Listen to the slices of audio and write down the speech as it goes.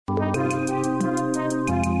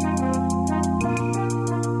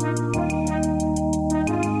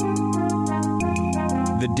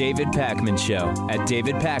The David Pakman Show at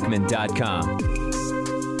davidpakman.com.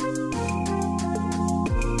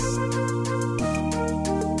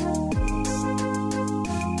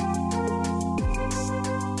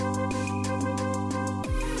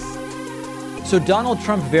 So Donald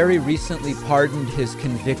Trump very recently pardoned his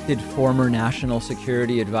convicted former national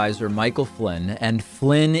security advisor, Michael Flynn, and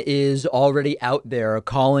Flynn is already out there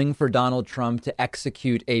calling for Donald Trump to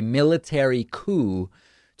execute a military coup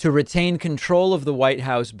to retain control of the White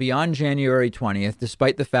House beyond January 20th,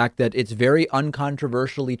 despite the fact that it's very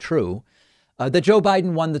uncontroversially true that Joe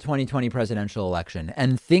Biden won the 2020 presidential election.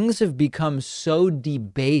 And things have become so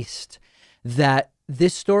debased that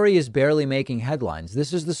this story is barely making headlines.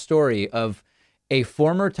 This is the story of a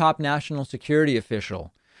former top national security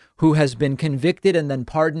official who has been convicted and then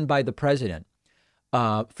pardoned by the president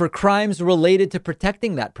for crimes related to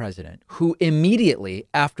protecting that president, who immediately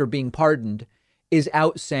after being pardoned is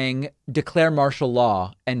out saying declare martial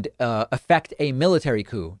law and effect a military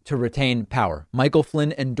coup to retain power. Michael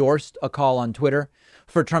Flynn endorsed a call on Twitter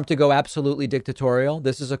for Trump to go absolutely dictatorial.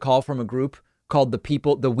 This is a call from a group called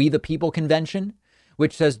the We the People Convention,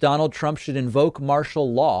 which says Donald Trump should invoke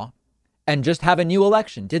martial law and just have a new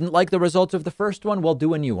election. Didn't like the results of the first one? Well,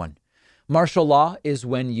 do a new one. Martial law is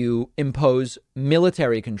when you impose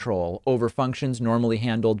military control over functions normally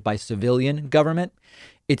handled by civilian government.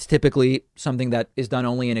 It's typically something that is done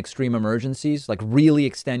only in extreme emergencies, like really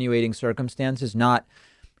extenuating circumstances, not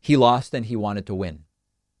he lost and he wanted to win.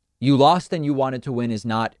 You lost and you wanted to win is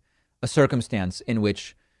not a circumstance in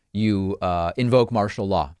which you invoke martial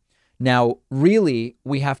law. Now, really,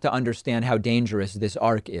 we have to understand how dangerous this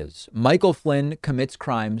arc is. Michael Flynn commits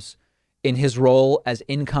crimes in his role as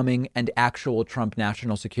incoming and actual Trump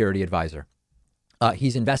national security advisor.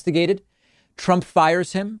 He's investigated. Trump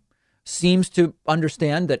fires him, seems to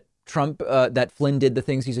understand that that Flynn did the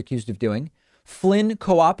things he's accused of doing. Flynn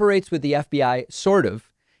cooperates with the FBI, sort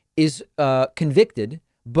of, is convicted,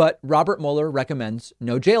 but Robert Mueller recommends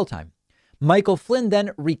no jail time. Michael Flynn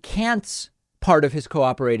then recants part of his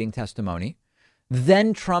cooperating testimony.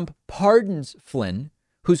 Then Trump pardons Flynn,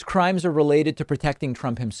 whose crimes are related to protecting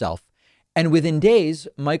Trump himself. And within days,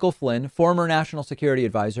 Michael Flynn, former national security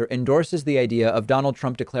advisor, endorses the idea of Donald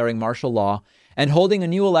Trump declaring martial law and holding a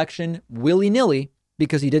new election willy-nilly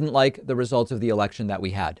because he didn't like the results of the election that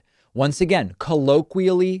we had. Once again,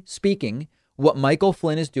 colloquially speaking, what Michael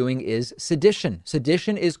Flynn is doing is sedition.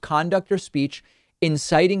 Sedition is conduct or speech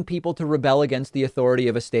inciting people to rebel against the authority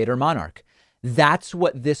of a state or monarch. That's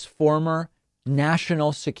what this former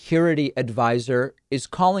national security advisor is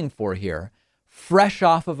calling for here, fresh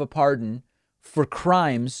off of a pardon for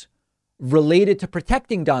crimes related to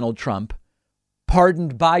protecting Donald Trump,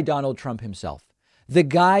 pardoned by Donald Trump himself. The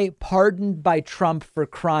guy pardoned by Trump for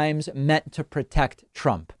crimes meant to protect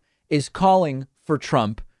Trump is calling for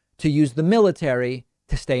Trump to use the military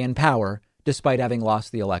to stay in power despite having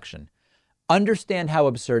lost the election. Understand how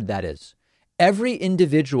absurd that is. Every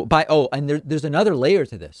individual and there's another layer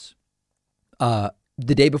to this. The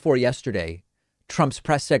day before yesterday, Trump's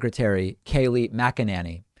press secretary, Kayleigh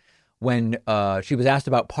McEnany, when she was asked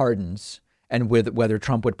about pardons and whether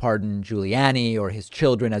Trump would pardon Giuliani or his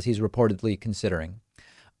children, as he's reportedly considering,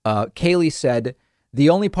 Kayleigh said,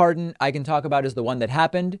 the only pardon I can talk about is the one that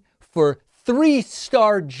happened for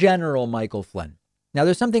 3-star General Michael Flynn. Now,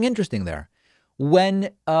 there's something interesting there.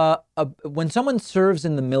 When someone serves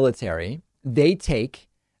in the military, they take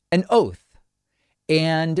an oath,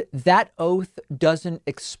 and that oath doesn't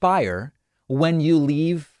expire when you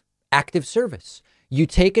leave active service. You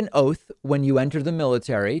take an oath when you enter the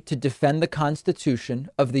military to defend the Constitution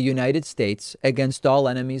of the United States against all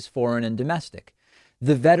enemies, foreign and domestic.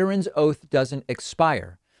 The veteran's oath doesn't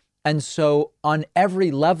expire. And so on every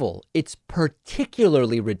level, it's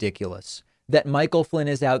particularly ridiculous that Michael Flynn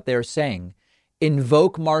is out there saying,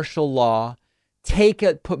 invoke martial law,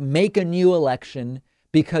 make a new election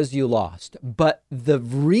because you lost. But the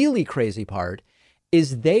really crazy part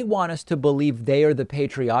is they want us to believe they are the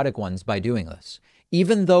patriotic ones by doing this,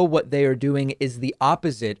 even though what they are doing is the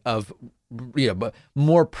opposite of,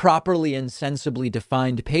 more properly and sensibly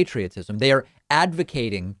defined patriotism. They are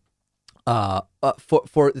advocating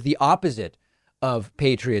for the opposite of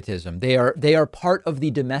patriotism. They are part of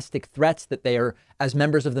the domestic threats that they are, as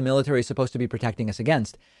members of the military, supposed to be protecting us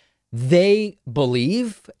against. They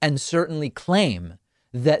believe and certainly claim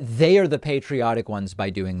that they are the patriotic ones by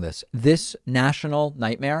doing this. This national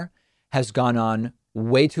nightmare has gone on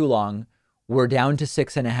way too long. We're down to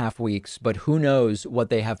 6.5 weeks, but who knows what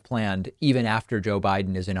they have planned even after Joe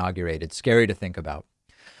Biden is inaugurated. Scary to think about.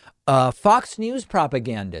 Fox News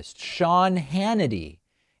propagandist Sean Hannity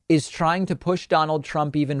is trying to push Donald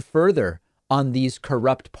Trump even further on these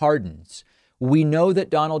corrupt pardons. We know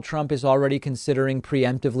that Donald Trump is already considering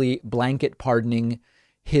preemptively blanket pardoning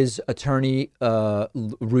his attorney,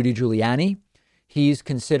 Rudy Giuliani. He's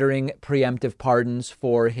considering preemptive pardons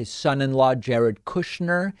for his son-in-law, Jared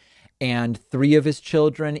Kushner, and 3 of his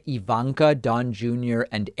children, Ivanka, Don Jr.,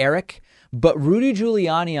 and Eric. But Rudy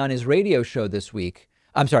Giuliani on his radio show this week,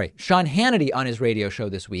 Sean Hannity on his radio show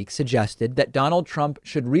this week suggested that Donald Trump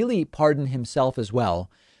should really pardon himself as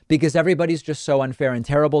well, because everybody's just so unfair and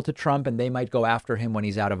terrible to Trump, and they might go after him when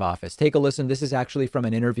he's out of office. Take a listen. This is actually from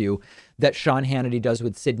an interview that Sean Hannity does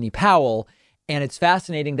with Sidney Powell. And it's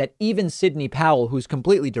fascinating that even Sidney Powell, who's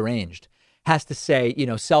completely deranged, has to say,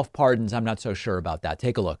 self-pardons, I'm not so sure about that.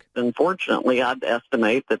 Take a look. Unfortunately, I'd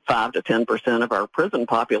estimate that 5 to 10% of our prison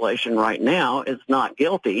population right now is not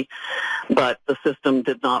guilty, but the system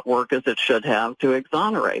did not work as it should have to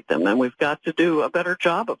exonerate them, and we've got to do a better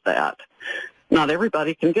job of that. Not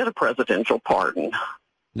everybody can get a presidential pardon.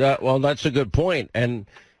 Well, that's a good point. And,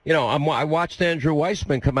 I watched Andrew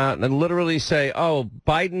Weissman come out and literally say,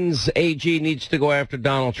 Biden's AG needs to go after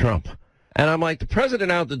Donald Trump. And I'm like, the president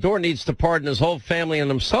out the door needs to pardon his whole family and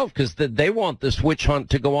himself, because they want this witch hunt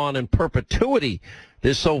to go on in perpetuity.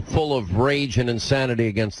 They're so full of rage and insanity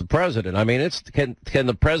against the president. I mean, can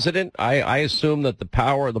the president, I assume that the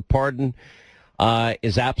power of the pardon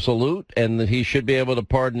is absolute, and that he should be able to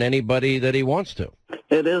pardon anybody that he wants to.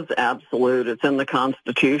 It is absolute. It's in the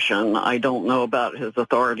Constitution. I don't know about his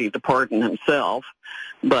authority to pardon himself,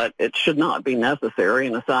 but it should not be necessary.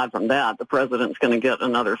 And aside from that, the president's going to get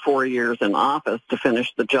another 4 years in office to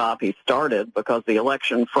finish the job he started, because the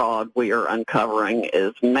election fraud we are uncovering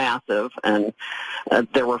is massive, and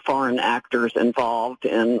there were foreign actors involved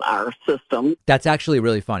in our system. That's actually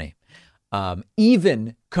really funny.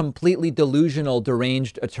 Even completely delusional,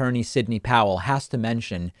 deranged attorney Sidney Powell has to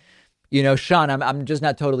mention, Sean, I'm just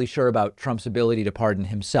not totally sure about Trump's ability to pardon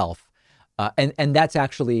himself. And that's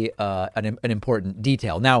actually an important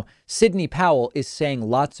detail. Now, Sidney Powell is saying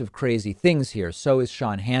lots of crazy things here. So is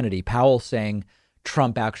Sean Hannity. Powell saying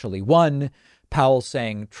Trump actually won. Powell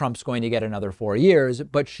saying Trump's going to get another 4 years.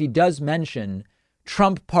 But she does mention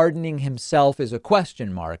Trump pardoning himself is a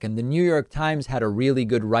question mark. And the New York Times had a really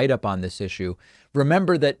good write-up on this issue.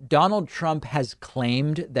 Remember that Donald Trump has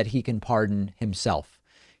claimed that he can pardon himself.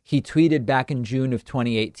 He tweeted back in June of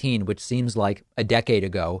 2018, which seems like a decade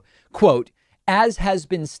ago, quote, "As has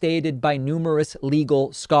been stated by numerous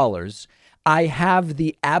legal scholars, I have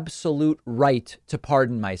the absolute right to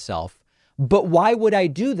pardon myself. But why would I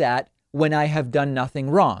do that when I have done nothing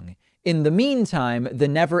wrong? In the meantime, the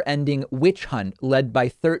never-ending witch hunt led by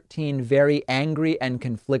 13 very angry and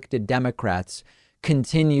conflicted Democrats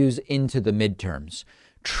continues into the midterms.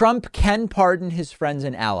 Trump can pardon his friends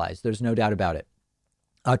and allies. There's no doubt about it.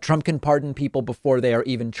 Trump can pardon people before they are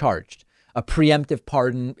even charged. A preemptive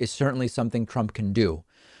pardon is certainly something Trump can do.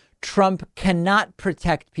 Trump cannot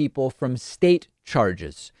protect people from state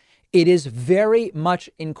charges. It is very much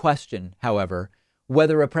in question, however,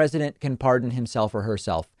 whether a president can pardon himself or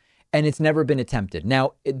herself, and it's never been attempted.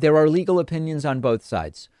 Now, there are legal opinions on both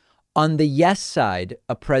sides. On the yes side,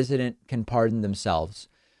 a president can pardon themselves.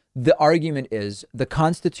 The argument is the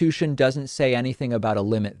Constitution doesn't say anything about a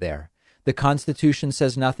limit there. The Constitution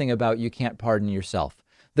says nothing about you can't pardon yourself.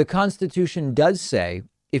 The Constitution does say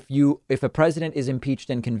if a president is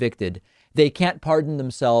impeached and convicted, they can't pardon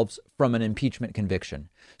themselves from an impeachment conviction.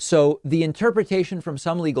 So the interpretation from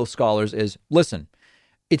some legal scholars is, listen,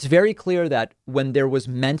 it's very clear that when there was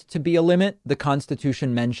meant to be a limit, the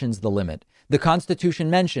Constitution mentions the limit. The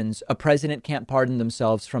Constitution mentions a president can't pardon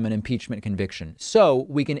themselves from an impeachment conviction. So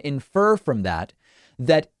we can infer from that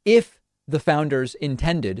if the founders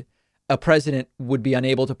intended a president would be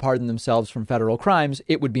unable to pardon themselves from federal crimes,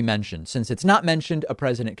 it would be mentioned. Since it's not mentioned, a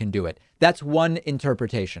president can do it. That's one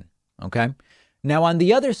interpretation. OK, now, on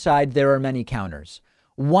the other side, there are many counters.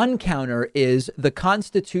 One counter is the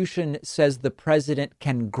Constitution says the president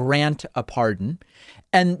can grant a pardon.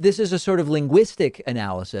 And this is a sort of linguistic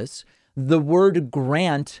analysis. The word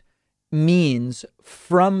grant means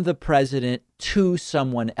from the president to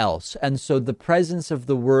someone else. And so the presence of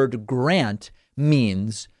the word grant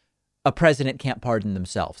means a president can't pardon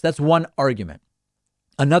themselves. That's one argument.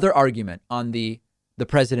 Another argument on the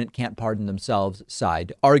president can't pardon themselves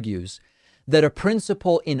side argues that a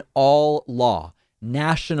principle in all law,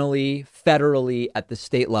 nationally, federally, at the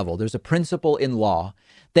state level, there's a principle in law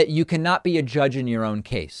that you cannot be a judge in your own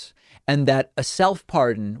case, and that a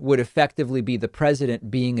self-pardon would effectively be the president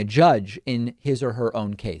being a judge in his or her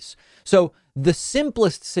own case. So the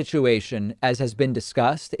simplest situation, as has been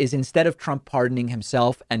discussed, is instead of Trump pardoning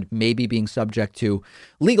himself and maybe being subject to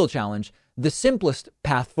legal challenge, The simplest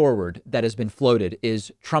path forward that has been floated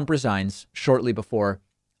is Trump resigns shortly before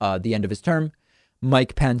the end of his term.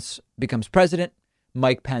 Mike Pence becomes president.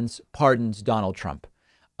 Mike Pence pardons Donald Trump.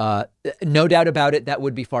 No doubt about it, that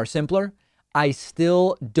would be far simpler. I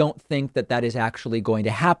still don't think that that is actually going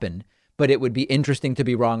to happen, but it would be interesting to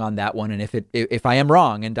be wrong on that one. And if I am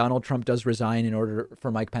wrong and Donald Trump does resign in order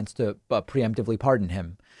for Mike Pence to preemptively pardon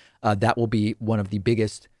him, that will be one of the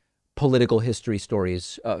biggest political history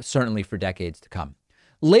stories, certainly for decades to come.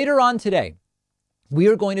 Later on today, we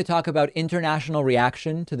are going to talk about international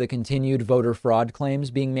reaction to the continued voter fraud claims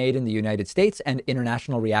being made in the United States and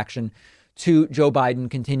international reaction to Joe Biden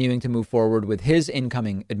continuing to move forward with his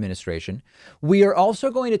incoming administration. We are also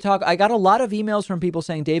going to talk. I got a lot of emails from people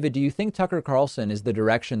saying, David, do you think Tucker Carlson is the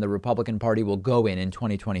direction the Republican Party will go in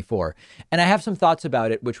 2024? And I have some thoughts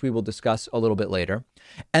about it, which we will discuss a little bit later.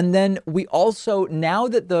 And then we also, now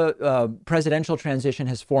that the presidential transition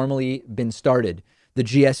has formally been started, the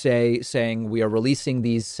GSA saying we are releasing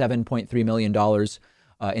these $7.3 million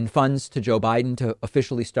in funds to Joe Biden to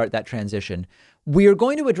officially start that transition. We are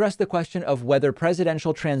going to address the question of whether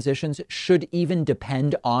presidential transitions should even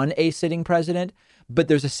depend on a sitting president. But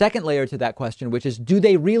there's a second layer to that question, which is, do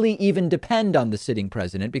they really even depend on the sitting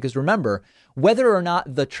president? Because remember, whether or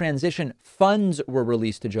not the transition funds were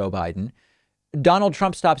released to Joe Biden, Donald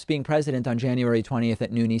Trump stops being president on January 20th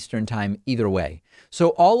at noon Eastern time either way. So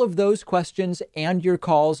all of those questions and your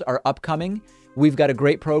calls are upcoming. We've got a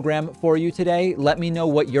great program for you today. Let me know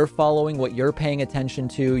what you're following, what you're paying attention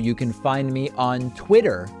to. You can find me on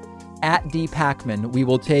Twitter at @dpacman. We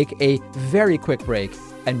will take a very quick break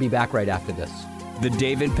and be back right after this. The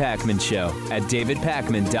David Pakman Show at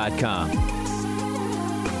davidpakman.com.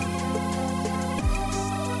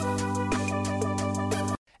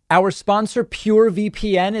 Our sponsor,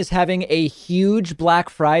 PureVPN, is having a huge Black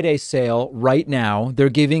Friday sale right now. They're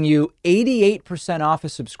giving you 88% off a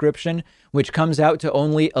subscription, which comes out to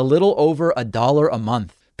only a little over $1 a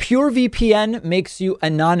month. PureVPN makes you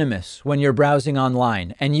anonymous when you're browsing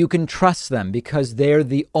online, and you can trust them because they're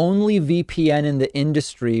the only VPN in the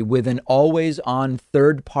industry with an always-on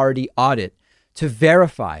third-party audit to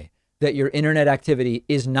verify that your internet activity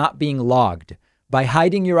is not being logged. By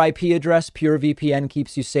hiding your IP address, PureVPN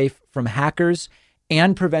keeps you safe from hackers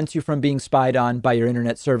and prevents you from being spied on by your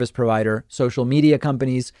internet service provider, social media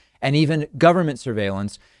companies, and even government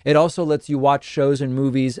surveillance. It also lets you watch shows and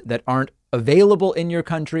movies that aren't available in your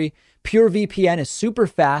country. PureVPN is super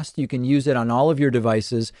fast. You can use it on all of your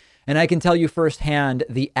devices. And I can tell you firsthand,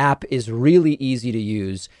 the app is really easy to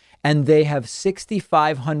use. And they have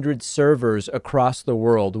 6,500 servers across the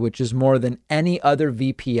world, which is more than any other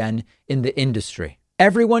VPN in the industry.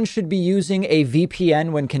 Everyone should be using a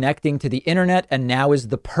VPN when connecting to the internet, and now is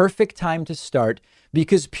the perfect time to start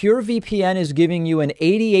because PureVPN is giving you an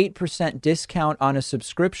 88% discount on a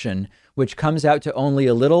subscription, which comes out to only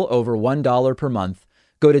a little over $1 per month.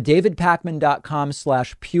 Go to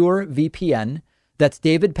davidpakman.com/purevpn. That's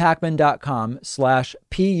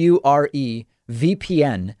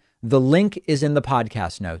davidpakman.com/PUREVPN. The link is in the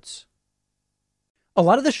podcast notes. A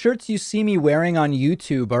lot of the shirts you see me wearing on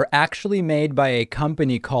YouTube are actually made by a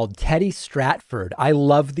company called Teddy Stratford. I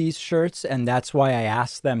love these shirts, and that's why I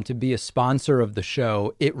asked them to be a sponsor of the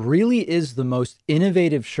show. It really is the most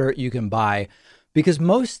innovative shirt you can buy because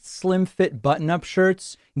most slim fit button-up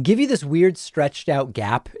shirts give you this weird stretched out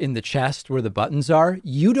gap in the chest where the buttons are.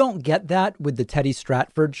 You don't get that with the Teddy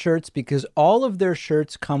Stratford shirts because all of their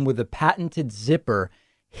shirts come with a patented zipper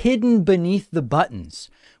hidden beneath the buttons,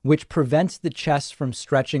 which prevents the chest from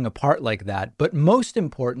stretching apart like that. But most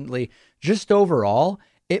importantly, just overall,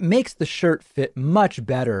 it makes the shirt fit much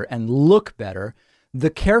better and look better. The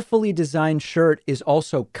carefully designed shirt is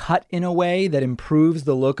also cut in a way that improves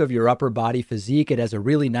the look of your upper body physique. It has a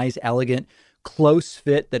really nice, elegant, close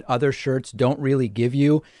fit that other shirts don't really give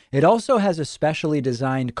you. It also has a specially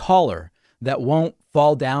designed collar that won't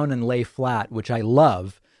fall down and lay flat, which I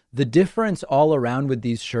love. The difference all around with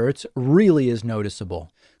these shirts really is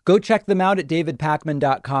noticeable. Go check them out at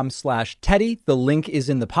davidpakman.com/Teddy. The link is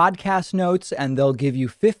in the podcast notes, and they'll give you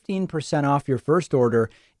 15% off your first order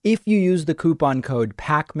if you use the coupon code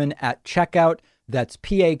PAKMAN at checkout. That's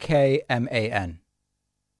PAKMAN.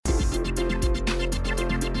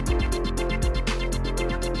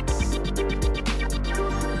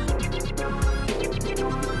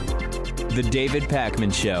 The David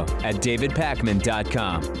Pakman Show at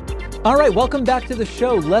davidpakman.com. All right, welcome back to the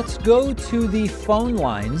show. Let's go to the phone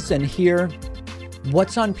lines and hear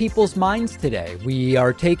what's on people's minds today. We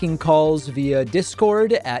are taking calls via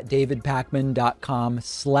Discord at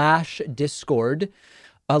davidpakman.com/Discord.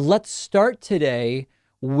 Let's start today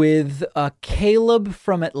with Caleb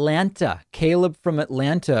from Atlanta. Caleb from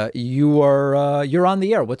Atlanta, you're on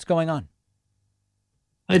the air. What's going on?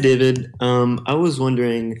 Hi, David. I was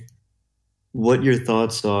wondering what your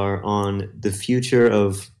thoughts are on the future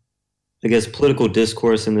of, I guess, political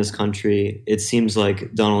discourse in this country. It seems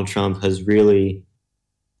like Donald Trump has really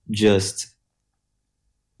just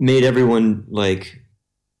made everyone like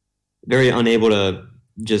very unable to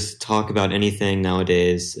just talk about anything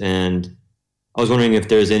nowadays. And I was wondering if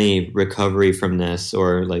there's any recovery from this,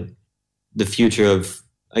 or like the future of,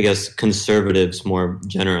 I guess, conservatives more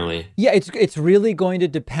generally. Yeah, it's really going to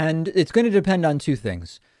depend. It's going to depend on two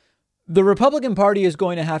things. The Republican Party is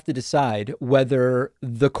going to have to decide whether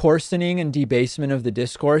the coarsening and debasement of the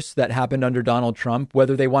discourse that happened under Donald Trump,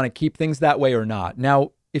 whether they want to keep things that way or not.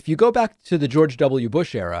 Now, if you go back to the George W.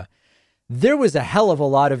 Bush era, there was a hell of a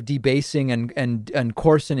lot of debasing and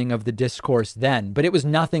coarsening of the discourse then, but it was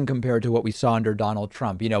nothing compared to what we saw under Donald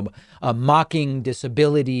Trump, mocking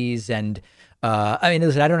disabilities. And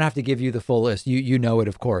listen, I don't have to give you the full list. You know it,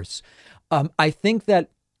 of course. I think that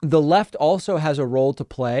the left also has a role to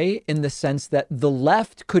play in the sense that the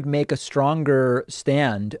left could make a stronger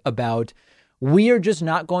stand about, we are just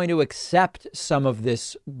not going to accept some of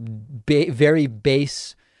this very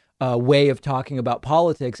base way of talking about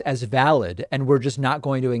politics as valid, and we're just not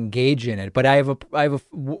going to engage in it. But I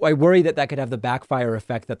worry that could have the backfire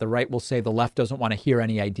effect that the right will say the left doesn't want to hear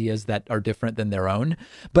any ideas that are different than their own.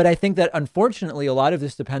 But I think that unfortunately, a lot of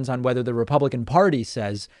this depends on whether the Republican Party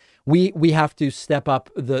says we have to step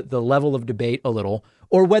up the level of debate a little,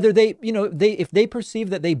 or whether if they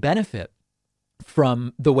perceive that they benefit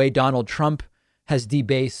from the way Donald Trump has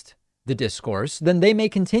debased the discourse, then they may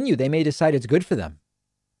continue. They may decide it's good for them.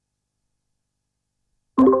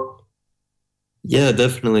 Yeah,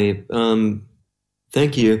 definitely.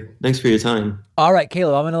 Thank you. Thanks for your time. All right,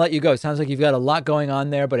 Caleb, I'm going to let you go. Sounds like you've got a lot going on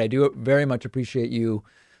there, but I do very much appreciate you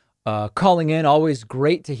calling in. Always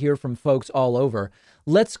great to hear from folks all over.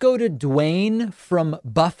 Let's go to Dwayne from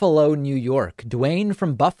Buffalo, New York. Dwayne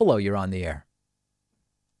from Buffalo, you're on the air.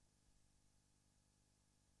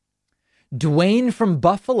 Dwayne from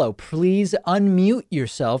Buffalo, please unmute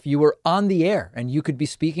yourself. You were on the air, and you could be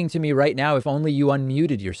speaking to me right now if only you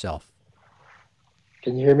unmuted yourself.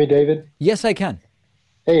 Can you hear me, David? Yes, I can.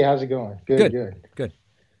 Hey, how's it going? Good.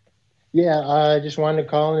 Yeah, I just wanted to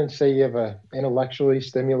call in and say you have an intellectually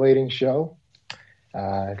stimulating show.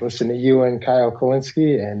 I listen to you and Kyle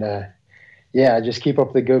Kulinski, and just keep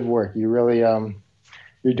up the good work. You really,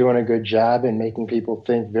 you're doing a good job in making people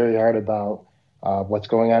think very hard about what's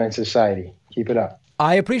going on in society. Keep it up.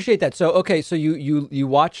 I appreciate that. So you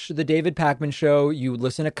watch the David Pakman show, you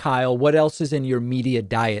listen to Kyle. What else is in your media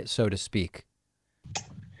diet, so to speak?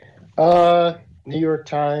 New York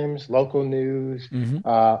Times, local news,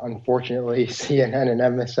 unfortunately, CNN and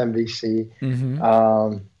MSNBC.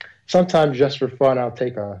 Mm-hmm. Sometimes just for fun, I'll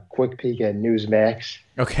take a quick peek at Newsmax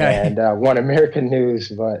and One American News,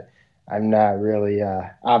 but I'm not really,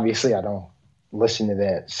 obviously, I don't listen to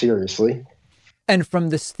that seriously. And from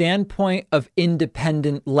the standpoint of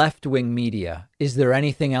independent left-wing media, is there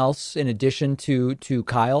anything else in addition to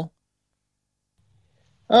Kyle?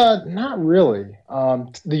 Not really.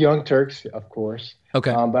 The Young Turks, of course.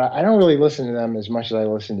 Okay. But I don't really listen to them as much as I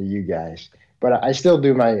listen to you guys. But I still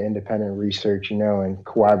do my independent research, and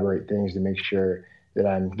corroborate things to make sure that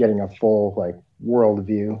I'm getting a full world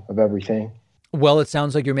view of everything. Well, it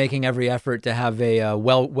sounds like you're making every effort to have a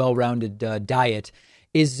well-rounded diet.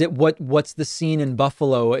 Is it what's the scene in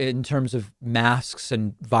Buffalo in terms of masks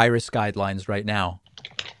and virus guidelines right now?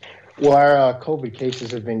 Well, our COVID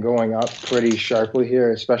cases have been going up pretty sharply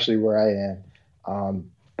here, especially where I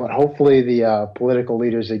am. But hopefully the political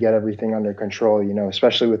leaders, they get everything under control,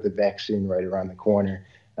 especially with the vaccine right around the corner.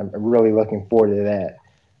 I'm really looking forward to that.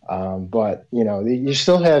 But you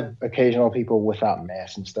still have occasional people without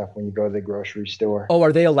masks and stuff when you go to the grocery store. Oh,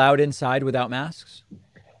 are they allowed inside without masks?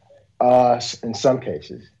 In some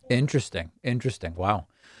cases. Interesting. Wow.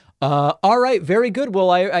 All right. Very good. Well,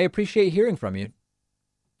 I appreciate hearing from you.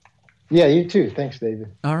 Yeah, you too. Thanks,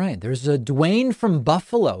 David. All right. There's a Dwayne from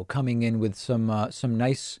Buffalo coming in with some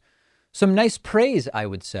nice praise, I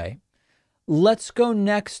would say. Let's go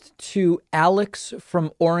next to Alex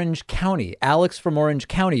from Orange County. Alex from Orange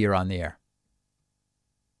County, you're on the air.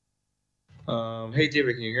 Hey,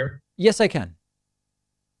 David, can you hear me? Yes, I can.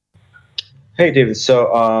 Hey, David.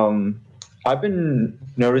 So I've been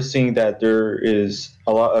noticing that there is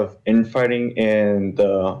a lot of infighting in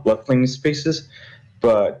the left-wing spaces,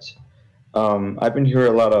 but I've been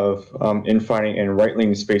hearing a lot of infighting in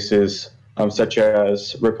right-wing spaces, such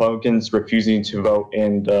as Republicans refusing to vote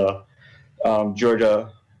in the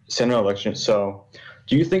Georgia Senate election. So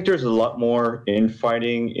do you think there's a lot more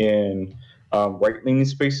infighting in right-leaning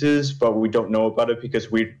spaces, but we don't know about it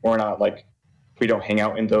because we don't hang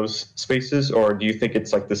out in those spaces, or do you think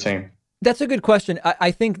it's like the same? That's a good question.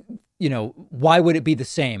 I think, why would it be the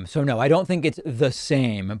same? So no, I don't think it's the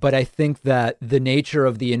same, but I think that the nature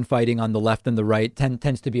of the infighting on the left and the right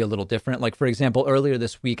tends to be a little different. Like, for example, earlier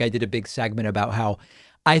this week, I did a big segment about how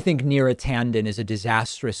I think Neera Tanden is a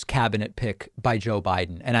disastrous cabinet pick by Joe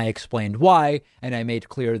Biden. And I explained why, and I made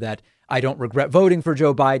clear that I don't regret voting for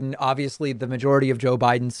Joe Biden. Obviously, the majority of Joe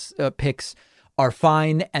Biden's picks are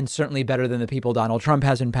fine and certainly better than the people Donald Trump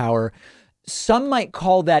has in power. Some might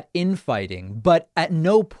call that infighting, but at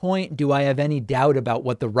no point do I have any doubt about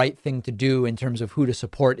what the right thing to do in terms of who to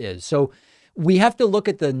support is. So we have to look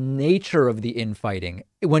at the nature of the infighting.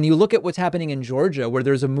 When you look at what's happening in Georgia, where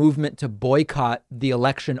there's a movement to boycott the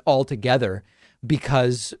election altogether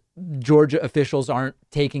because Georgia officials aren't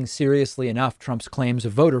taking seriously enough Trump's claims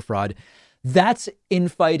of voter fraud, that's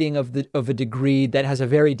infighting of a degree that has a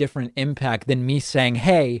very different impact than me saying,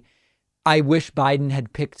 hey, I wish Biden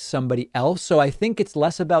had picked somebody else. So I think it's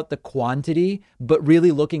less about the quantity, but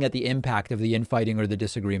really looking at the impact of the infighting or the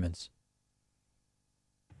disagreements.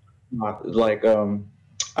 I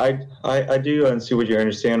do see what you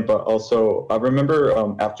understand, but also I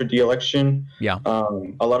remember after the election, a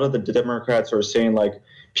lot of the Democrats are saying like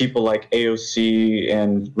people like AOC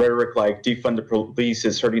and rhetoric like defund the police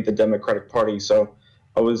is hurting the Democratic Party. So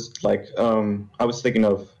I was thinking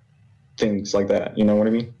of things like that. You know what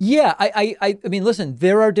I mean? Yeah, I mean, listen,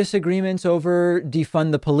 there are disagreements over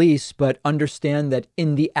defund the police, but understand that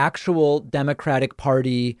in the actual Democratic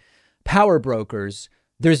Party power brokers,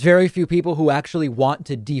 there's very few people who actually want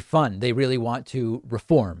to defund. They really want to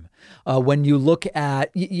reform. When you look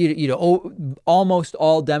at, almost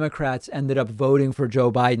all Democrats ended up voting for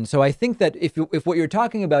Joe Biden. So I think that if what you're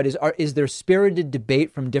talking about is there spirited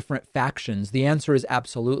debate from different factions, the answer is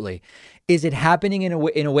absolutely. Is it happening in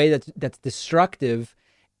a way that's destructive?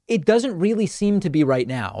 It doesn't really seem to be right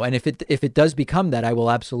now. And if it does become that, I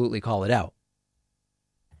will absolutely call it out.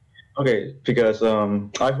 Okay, because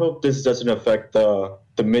I hope this doesn't affect the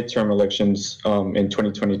midterm elections in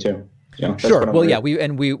 2022. Yeah, sure. Well, yeah,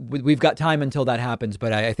 we've got time until that happens,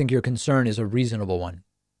 but I think your concern is a reasonable one.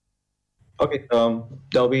 Okay,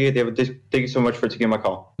 that'll be it, David. Thank you so much for taking my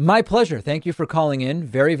call. My pleasure. Thank you for calling in.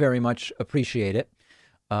 Very, very much appreciate it.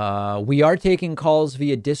 We are taking calls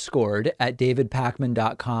via Discord at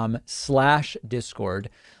davidpakman.com/Discord.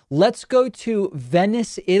 Let's go to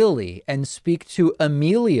Venice, Italy, and speak to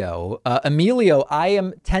Emilio. Emilio, I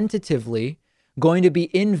am tentatively going to be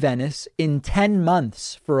in Venice in 10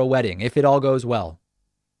 months for a wedding, if it all goes well.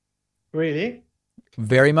 Really?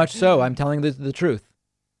 Very much so. I'm telling the truth.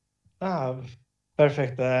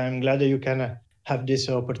 Perfect. I'm glad that you can have this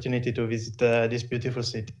opportunity to visit this beautiful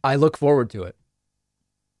city. I look forward to it.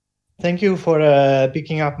 Thank you for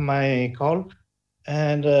picking up my call.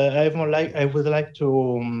 And I would like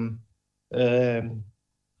to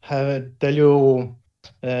tell you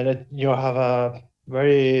that you have a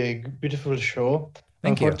very beautiful show.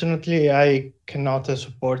 Thank you. Unfortunately, I cannot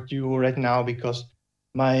support you right now because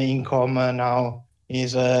my income now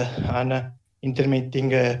is an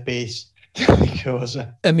intermittent pace. Because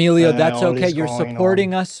Emilio, that's okay. You're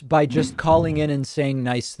supporting us by just calling in and saying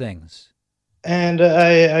nice things. And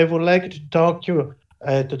I would like to talk to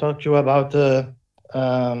you about a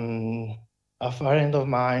friend of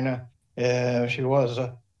mine. She was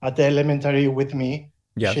at the elementary with me.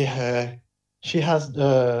 Yeah. She has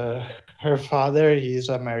her father is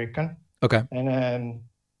American. Okay. And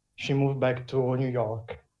she moved back to New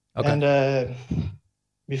York. Okay. And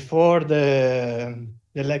before the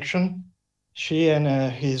election, she and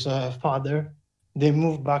his father, they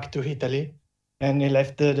moved back to Italy, and he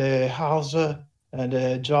left the house,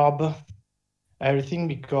 the job, everything,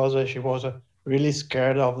 because she was really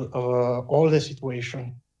scared of all the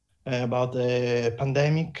situation about the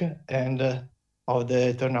pandemic and of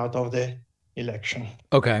the turnout of the election.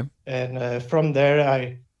 Okay. And from there,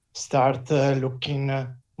 I start looking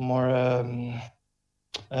more,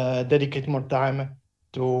 dedicate more time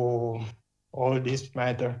to all this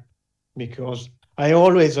matter, because I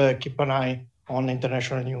always keep an eye on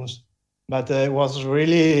international news, but it was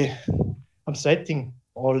really upsetting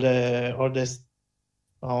all the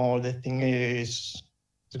thing is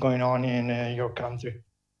going on in your country.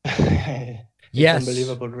 Yes.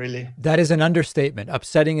 Unbelievable, really. That is an understatement.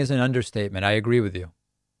 Upsetting is an understatement. I agree with you.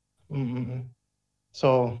 Mm-hmm.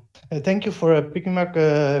 So thank you for picking up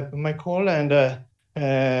my call, and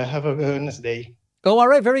have a nice day. Oh, all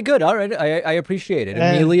right. Very good. All right. I appreciate it.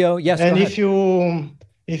 Emilio, yes. And if you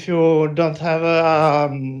don't have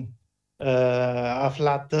a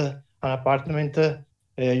flat, an apartment,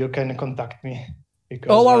 you can contact me. Because,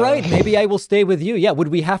 all right. Maybe I will stay with you. Yeah. Would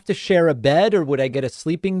we have to share a bed, or would I get a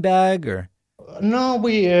sleeping bag, or? No,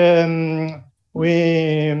 we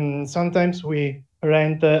sometimes we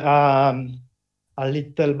rent a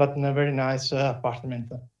little but not very nice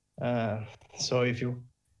apartment. So if you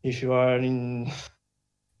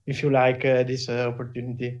like this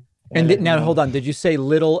opportunity. And now hold on. Did you say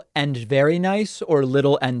little and very nice, or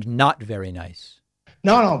little and not very nice?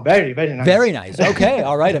 No, very, very nice. Very nice. Okay.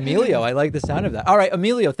 All right, Emilio. I like the sound of that. All right,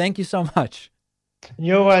 Emilio, thank you so much.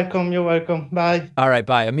 You're welcome. You're welcome. Bye. All right,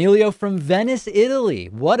 bye. Emilio from Venice, Italy.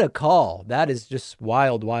 What a call. That is just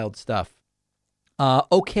wild, wild stuff.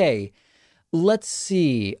 Okay. Let's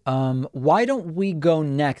see. Why don't we go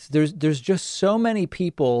next? There's just so many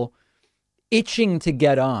people itching to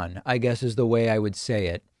get on, I guess is the way I would say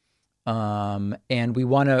it. And we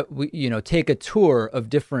want to, take a tour of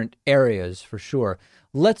different areas for sure.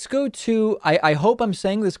 Let's go to, I hope I'm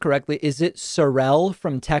saying this correctly. Is it Sarel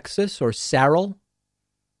from Texas, or Sarel?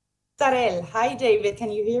 Sarel. Hi, David.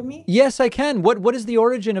 Can you hear me? Yes, I can. What is the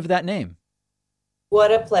origin of that name?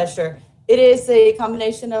 What a pleasure. It is a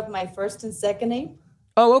combination of my first and second name.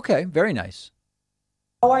 Oh, okay. Very nice.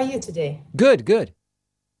 How are you today? Good, good.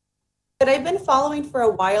 But I've been following for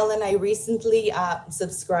a while, and I recently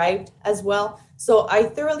subscribed as well. So I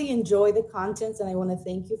thoroughly enjoy the contents, and I want to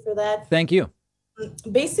thank you for that. Thank you.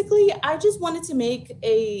 Basically, I just wanted to make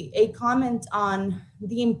a comment on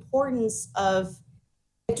the importance of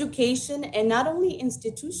education, and not only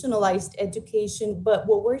institutionalized education, but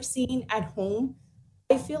what we're seeing at home.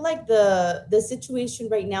 I feel like the situation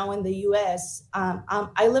right now in the U.S.,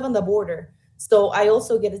 I live on the border, so I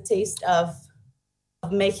also get a taste of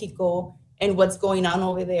Mexico and what's going on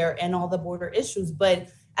over there and all the border issues. But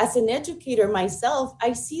as an educator myself,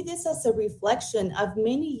 I see this as a reflection of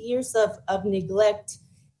many years of neglect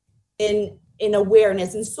in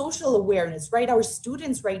awareness and social awareness, right? Our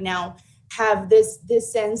students right now have this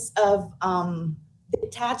sense of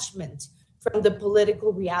detachment from the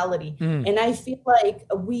political reality. And I feel like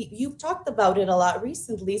you've talked about it a lot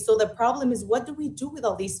recently. So the problem is, what do we do with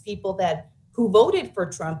all these people who voted for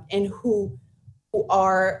Trump and who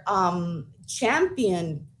are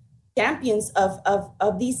champions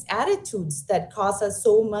of these attitudes that cause us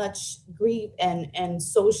so much grief and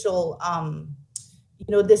social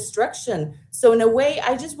destruction. So in a way,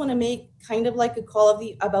 I just want to make kind of like a call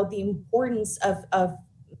about the importance of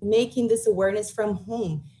making this awareness from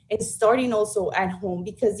home and starting also at home,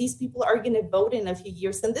 because these people are going to vote in a few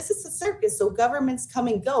years, and this is a circus. So governments come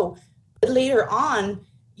and go, but later on,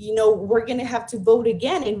 we're going to have to vote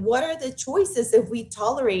again. And what are the choices if we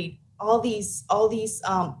tolerate all these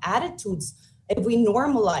attitudes, if we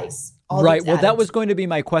normalize all right? These well, attitudes? That was going to be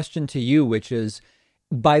my question to you, which is,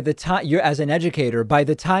 by the time you're, as an educator, by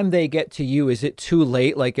the time they get to you, is it too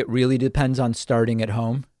late? Like, it really depends on starting at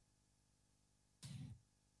home?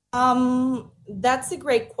 That's a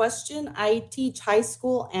great question. I teach high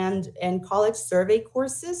school and college survey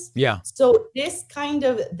courses. Yeah. So this kind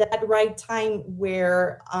of that right time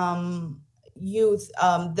where youth,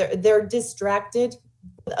 they're distracted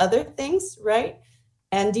with other things, right?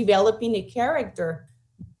 And developing a character.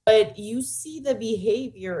 But you see the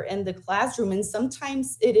behavior in the classroom, and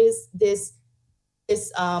sometimes it is this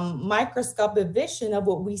microscopic vision of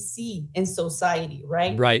what we see in society,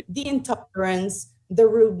 right? Right. The intolerance, the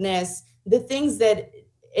rudeness, the things that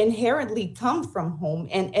inherently come from home.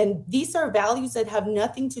 And these are values that have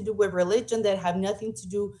nothing to do with religion, that have nothing to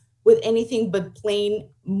do with anything but plain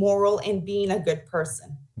moral and being a good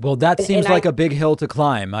person. Well, that seems like a big hill to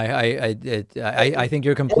climb. I think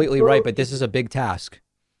you're completely right, but this is a big task.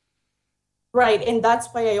 Right. And that's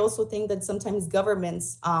why I also think that sometimes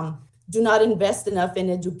governments do not invest enough in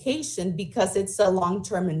education, because it's a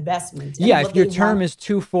long-term investment. And yeah, if your term is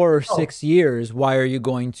 2, 4, or 6 years, why are you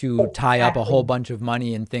going to tie up a whole bunch of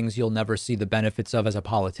money in things you'll never see the benefits of as a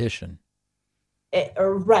politician?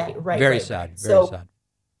 Right. Very sad. Very sad.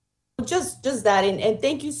 Just that. And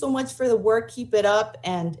thank you so much for the work. Keep it up.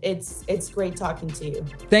 And it's great talking to you.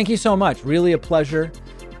 Thank you so much. Really a pleasure.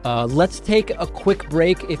 Let's take a quick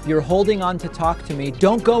break. If you're holding on to talk to me,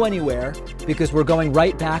 don't go anywhere, because we're going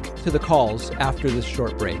right back to the calls after this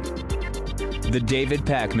short break. The David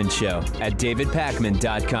Pakman Show at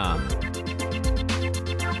davidpakman.com.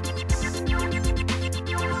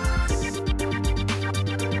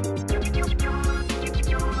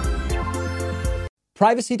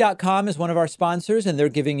 Privacy.com is one of our sponsors, and they're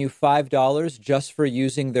giving you $5 just for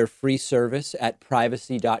using their free service at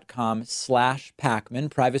privacy.com/Pakman.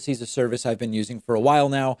 Privacy is a service I've been using for a while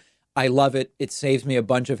now. I love it. It saves me a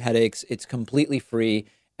bunch of headaches. It's completely free,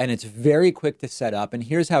 and it's very quick to set up. And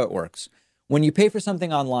here's how it works. When you pay for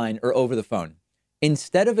something online or over the phone,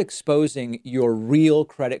 instead of exposing your real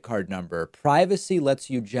credit card number, Privacy lets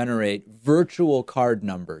you generate virtual card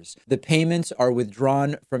numbers. The payments are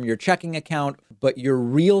withdrawn from your checking account, but your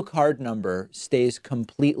real card number stays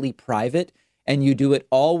completely private, and you do it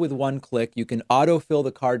all with one click. You can autofill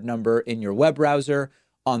the card number in your web browser,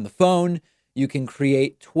 on the phone. You can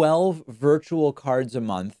create 12 virtual cards a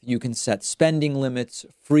month. You can set spending limits,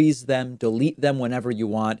 freeze them, delete them whenever you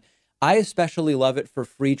want. I especially love it for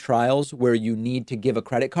free trials where you need to give a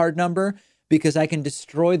credit card number, because I can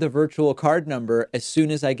destroy the virtual card number as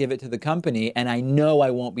soon as I give it to the company, and I know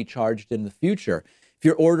I won't be charged in the future. If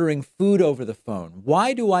you're ordering food over the phone,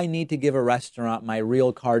 why do I need to give a restaurant my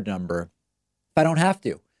real card number if I don't have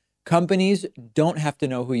to? Companies don't have to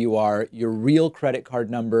know who you are. Your real credit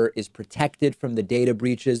card number is protected from the data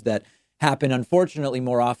breaches that happen, unfortunately,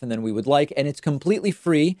 more often than we would like, and it's completely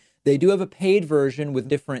free. They do have a paid version with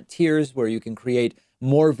different tiers where you can create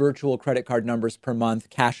more virtual credit card numbers per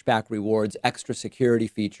month, cashback rewards, extra security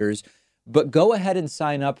features. But go ahead and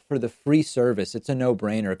sign up for the free service. It's a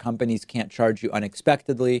no-brainer. Companies can't charge you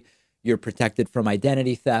unexpectedly. You're protected from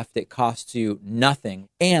identity theft. It costs you nothing.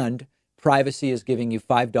 And Privacy is giving you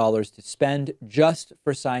 $5 to spend just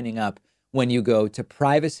for signing up when you go to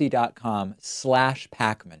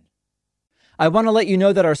privacy.com/Pacman. I want to let you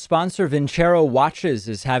know that our sponsor, Vincero Watches,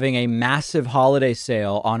 is having a massive holiday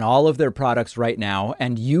sale on all of their products right now,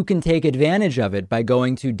 and you can take advantage of it by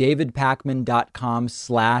going to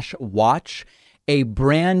davidpacman.com/watch. A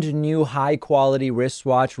brand new high quality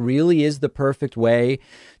wristwatch really is the perfect way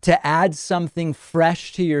to add something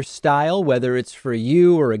fresh to your style, whether it's for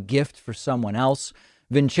you or a gift for someone else.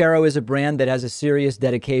 Vincero is a brand that has a serious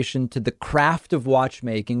dedication to the craft of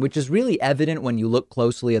watchmaking, which is really evident when you look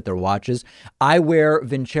closely at their watches. I wear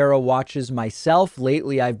Vincero watches myself.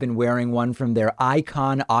 Lately, I've been wearing one from their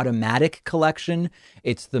Icon Automatic collection.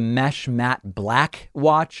 It's the mesh matte black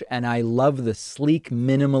watch, and I love the sleek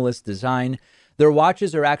minimalist design. Their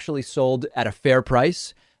watches are actually sold at a fair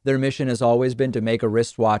price. Their mission has always been to make a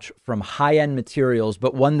wristwatch from high-end materials,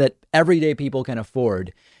 but one that everyday people can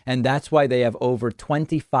afford. And that's why they have over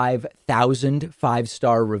 25,000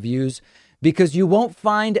 five-star reviews, because you won't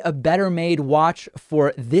find a better-made watch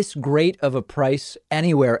for this great of a price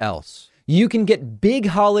anywhere else. You can get big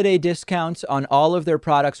holiday discounts on all of their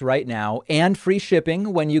products right now and free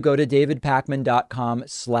shipping when you go to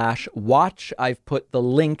davidpacman.com/watch. I've put the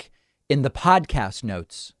link in the podcast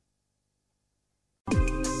notes.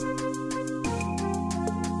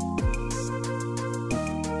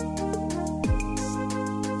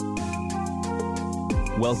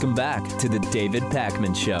 Welcome back to the David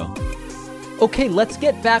Pacman Show. Okay, let's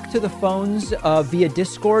get back to the phones via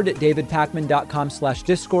Discord at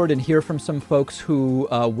davidpacman.com/Discord and hear from some folks who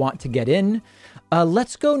want to get in.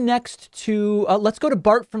 Let's go next to, let's go to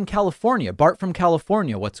Bart from California. Bart from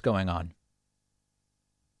California, what's going on?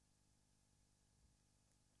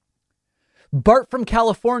 Bart from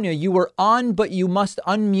California, you were on, but you must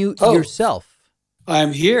unmute yourself.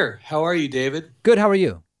 I'm here. How are you, David? Good. How are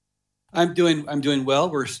you? I'm doing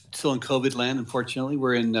well. We're still in COVID land, unfortunately.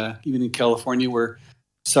 We're in even in California, we're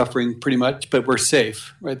suffering pretty much, but we're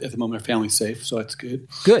safe right at the moment. Our family's safe, so that's good.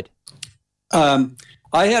 Good. I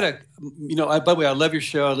had by the way, I love your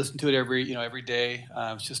show. I listen to it every day.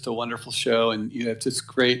 It's just a wonderful show, and you have just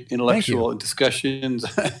great intellectual discussions.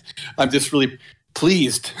 I'm just really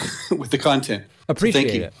pleased with the content. Appreciate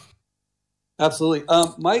Thank you. it. Absolutely.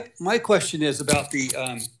 My question is about the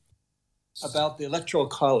Electoral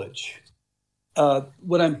College.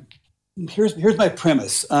 Here's my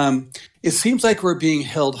premise. It seems like we're being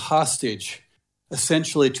held hostage,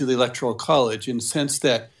 essentially, to the Electoral College, in the sense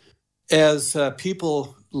that as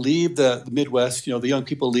people leave the Midwest, the young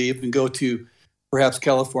people leave and go to perhaps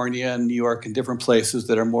California and New York and different places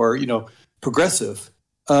that are more, progressive.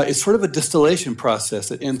 It's sort of a distillation process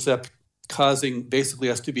that ends up causing basically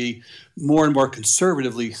us to be more and more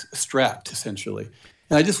conservatively strapped, essentially.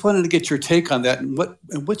 And I just wanted to get your take on that, and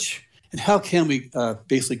how can we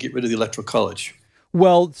basically get rid of the Electoral College?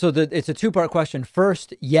 Well, so it's a two-part question.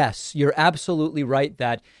 First, yes, you're absolutely right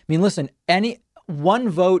that, listen, any one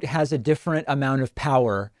vote has a different amount of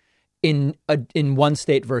power in one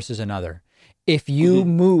state versus another. If you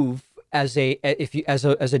move as a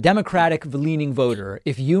Democratic leaning voter,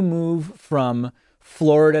 if you move from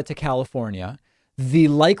Florida to California, the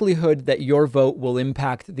likelihood that your vote will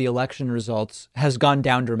impact the election results has gone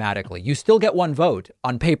down dramatically. You still get one vote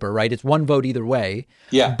on paper, right? It's one vote either way.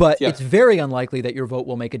 Yeah. But it's very unlikely that your vote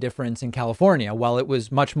will make a difference in California, while it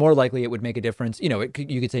was much more likely it would make a difference. You know,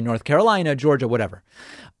 you could say North Carolina, Georgia, whatever.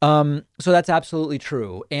 So that's absolutely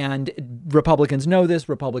true. And Republicans know this.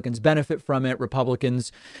 Republicans benefit from it.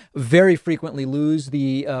 Republicans very frequently lose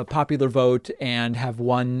the popular vote and have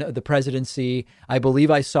won the presidency. I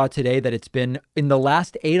believe I saw today that it's been in the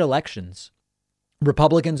last 8 elections,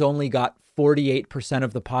 Republicans only got 48%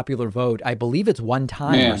 of the popular vote. I believe it's one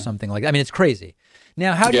time or something like that. I mean, it's crazy.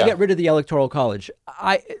 Now, how do you get rid of the Electoral College?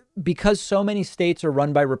 Because so many states are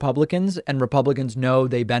run by Republicans and Republicans know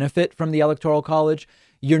they benefit from the Electoral College,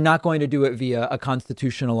 you're not going to do it via a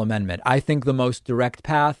constitutional amendment. I think the most direct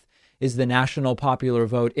path is the National Popular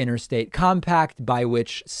Vote Interstate Compact, by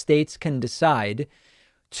which states can decide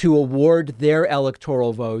to award their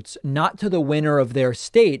electoral votes not to the winner of their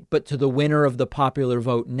state, but to the winner of the popular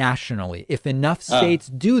vote nationally. If enough states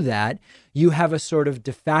do that, you have a sort of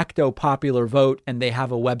de facto popular vote, and they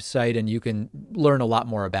have a website and you can learn a lot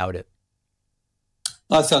more about it.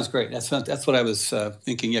 Oh, that sounds great. That's what I was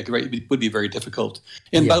thinking. Yeah, great. It would be very difficult.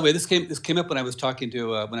 And by the way, this came up when I was talking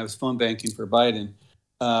to when I was phone banking for Biden.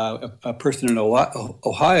 A person in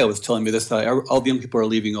Ohio was telling me this, that all the young people are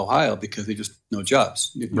leaving Ohio because they just no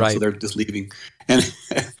jobs. Right. So they're just leaving. And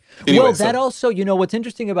anyway, also, you know, what's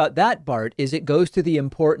interesting about that, Bart, is it goes to the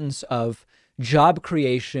importance of job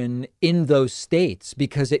creation in those states,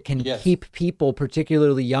 because it can keep people,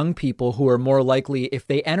 particularly young people, who are more likely, if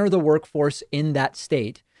they enter the workforce in that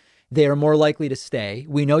state, they are more likely to stay.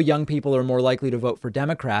 We know young people are more likely to vote for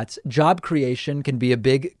Democrats. Job creation can be a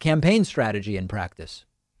big campaign strategy in practice.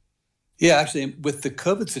 Yeah, actually, with the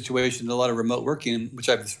COVID situation, a lot of remote working, which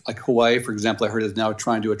like Hawaii, for example, I heard is now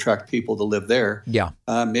trying to attract people to live there. Yeah,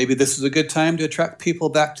 maybe this is a good time to attract people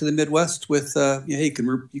back to the Midwest with, you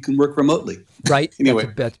can work remotely. Right.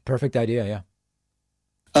 Anyway, that's a perfect idea.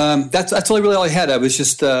 Yeah. That's really all I had. I was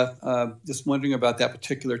just wondering about that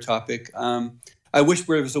particular topic. I wish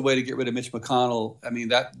there was a way to get rid of Mitch McConnell. I mean,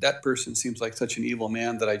 that person seems like such an evil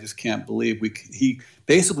man that I just can't believe he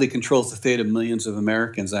basically controls the fate of millions of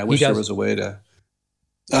Americans. And I wish there was a way to.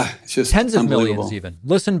 It's just tens of millions, even.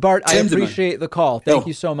 Listen, Bart, I appreciate the call. Thank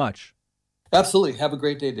you so much. Absolutely. Have a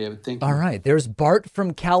great day, David. Thank you. All right. There's Bart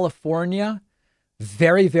from California.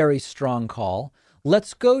 Very, very strong call.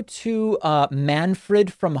 Let's go to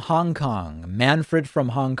Manfred from Hong Kong. Manfred from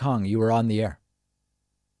Hong Kong, you were on the air.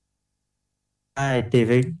 Hi,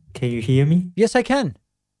 David. Can you hear me? Yes, I can.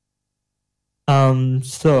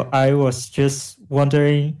 So I was just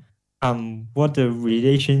wondering, what the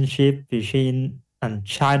relationship between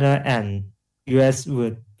China and U.S.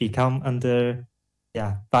 would become under,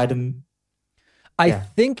 Biden. I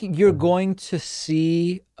think you're going to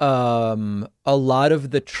see a lot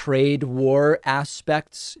of the trade war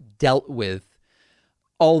aspects dealt with.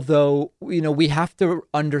 Although, we have to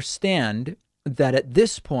understand that at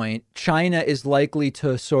this point, China is likely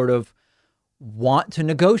to sort of want to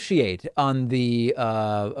negotiate on the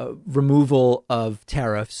removal of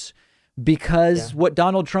tariffs, because what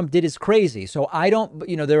Donald Trump did is crazy. So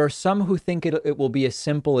there are some who think it will be as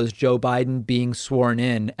simple as Joe Biden being sworn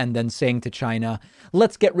in and then saying to China,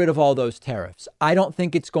 let's get rid of all those tariffs. I don't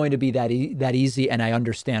think it's going to be that easy, and I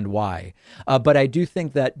understand why. But I do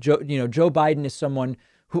think that Joe Biden is someone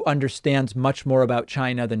who understands much more about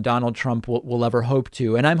China than Donald Trump will ever hope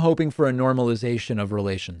to. And I'm hoping for a normalization of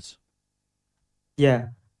relations. Yeah.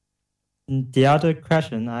 The other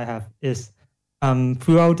question I have is,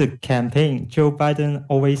 throughout the campaign, Joe Biden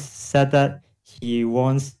always said that he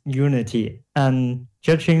wants unity. And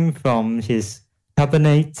judging from his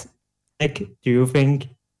cabinet, do you think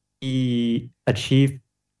he achieved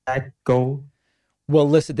that goal? Well,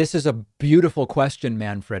 listen, this is a beautiful question,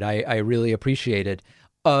 Manfred. I really appreciate it.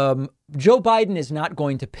 Joe Biden is not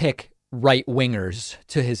going to pick right wingers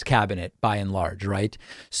to his cabinet by and large, right?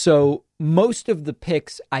 So most of the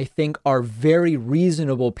picks, I think, are very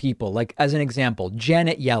reasonable people. Like, as an example,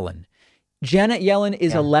 Janet Yellen. Janet Yellen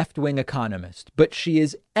is a left-wing economist, but she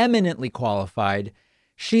is eminently qualified.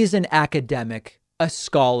 She's an academic, a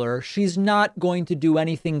scholar. She's not going to do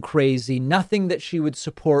anything crazy. Nothing that she would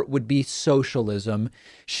support would be socialism.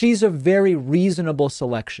 She's a very reasonable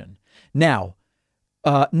selection. Now,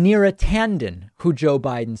 Neera Tanden, who Joe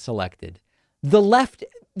Biden selected, the left,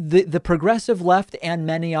 the progressive left and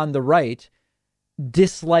many on the right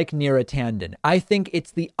dislike Neera Tanden. I think it's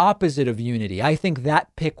the opposite of unity. I think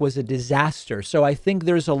that pick was a disaster. So I think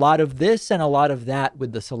there's a lot of this and a lot of that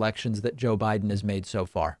with the selections that Joe Biden has made so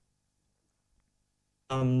far.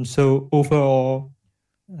 So overall,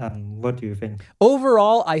 What do you think?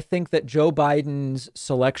 Overall, I think that Joe Biden's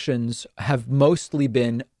selections have mostly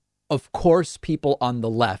been, of course, people on the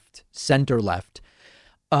left, center left.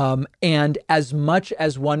 And as much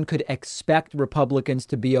as one could expect Republicans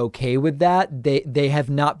to be okay with that, they have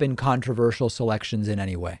not been controversial selections in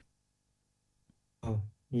any way. Oh,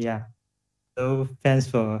 yeah. So thanks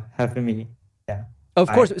for having me. Yeah. Of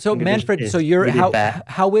course. So Manfred, so you're really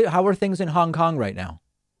how are things in Hong Kong right now?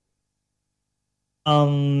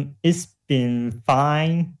 It's been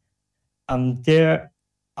fine. There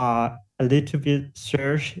are a little bit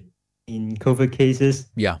surge in COVID cases.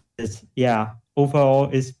 Yeah. Overall,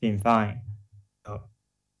 it's been fine.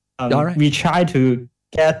 All right. We try to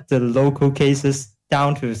get the local cases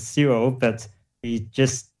down to 0, but we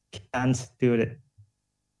just can't do it.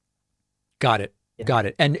 Got it. Yeah. Got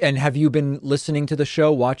it. And have you been listening to the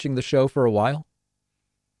show, watching the show for a while?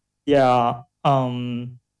 Yeah. About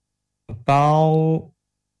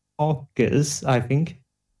August, I think.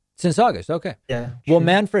 Since August. Okay. Yeah. Well,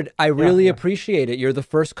 Manfred, I really yeah. appreciate it. You're the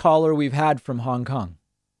first caller we've had from Hong Kong.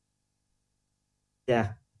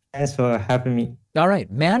 Yeah. Thanks for having me. All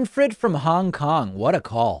right. Manfred from Hong Kong. What a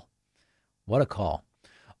call. What a call.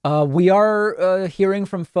 We are hearing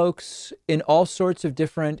from folks in all sorts of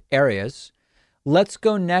different areas. Let's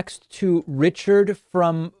go next to Richard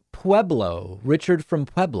from Pueblo. Richard from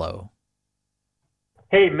Pueblo.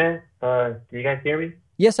 Hey, man. Do you guys hear me?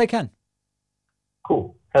 Yes, I can.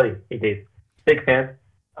 Cool. Hey, Dave. Big fan.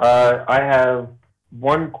 I have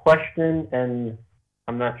one question, and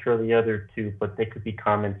I'm not sure the other two, but they could be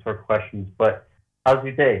comments or questions. But how's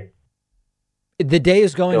your day? The day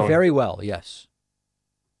is going very well, yes.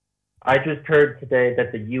 I just heard today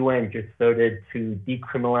that the UN just voted to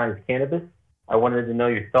decriminalize cannabis. I wanted to know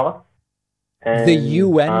your thoughts. And, the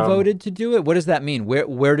UN voted to do it? What does that mean?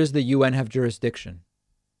 Where does the UN have jurisdiction?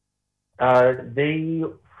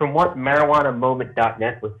 From what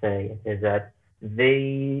marijuanamoment.net was saying, is that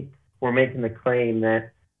they were making the claim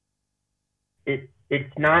that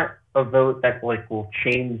it's not a vote that will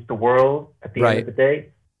change the world at the end of the day.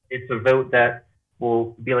 It's a vote that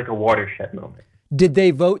will be like a watershed moment. Did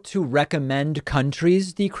they vote to recommend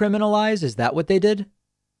countries decriminalize? Is that what they did?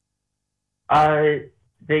 They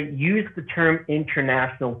used the term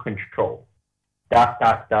international control. ...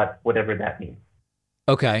 whatever that means.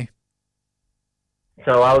 Okay.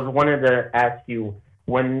 So I was wanted to ask you,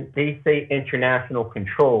 when they say international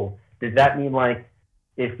control, does that mean like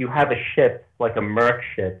if you have a ship, like a Merck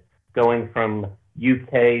ship, going from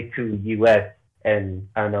UK to US and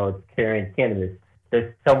I don't know, it's carrying cannabis, does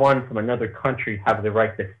someone from another country have the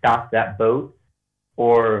right to stop that boat?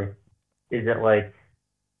 Or is it like...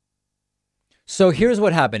 So here's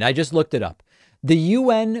what happened. I just looked it up. The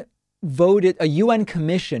UN voted, a UN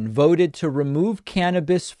commission voted to remove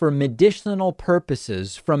cannabis for medicinal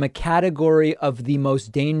purposes from a category of the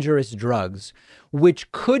most dangerous drugs,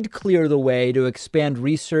 which could clear the way to expand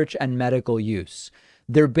research and medical use.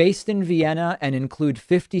 They're based in Vienna and include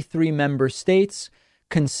 53 member states,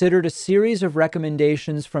 considered a series of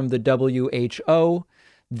recommendations from the WHO.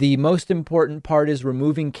 The most important part is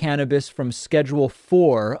removing cannabis from Schedule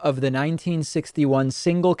 4 of the 1961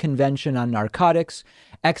 Single Convention on Narcotics.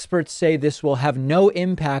 Experts say this will have no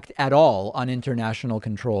impact at all on international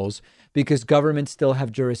controls because governments still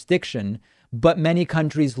have jurisdiction, but many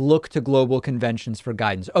countries look to global conventions for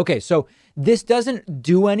guidance. Okay, so this doesn't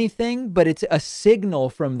do anything, but it's a signal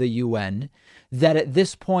from the UN that at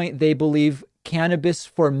this point they believe cannabis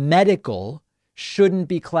for medical shouldn't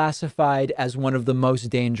be classified as one of the most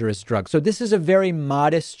dangerous drugs. So this is a very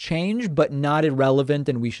modest change, but not irrelevant,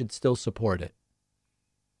 and we should still support it.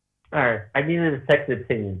 All right. I needed a second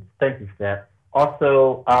opinion. Thank you for that.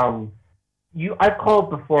 Also, I've called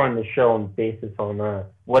before on the show on the basis on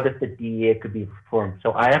what if the DEA could be reformed.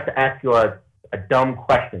 So I have to ask you a dumb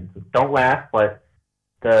question. So don't laugh, but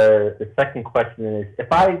the second question is,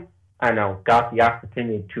 if I don't know, got the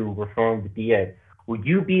opportunity to reform the DEA, would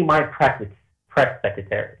you be my press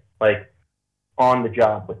secretary, like on the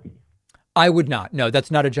job with me? I would not. No, that's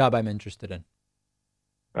not a job I'm interested in.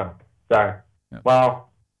 Oh, sorry. No. Well,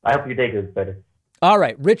 I hope your day goes better. All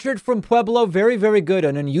right. Richard from Pueblo, very, very good.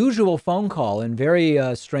 An unusual phone call and very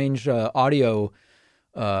strange audio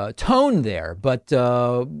tone there. But,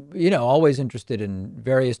 always interested in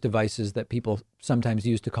various devices that people sometimes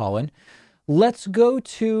use to call in. Let's go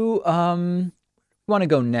to, want to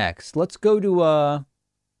go next. Let's go to,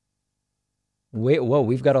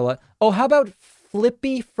 we've got a lot. Oh, how about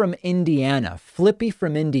Flippy from Indiana? Flippy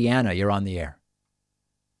from Indiana, you're on the air.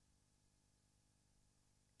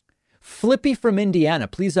 Flippy from Indiana,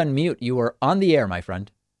 please unmute. You are on the air, my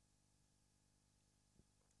friend.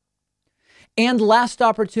 And last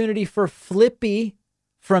opportunity for Flippy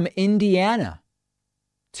from Indiana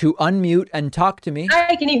to unmute and talk to me.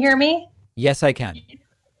 Hi, can you hear me? Yes, I can.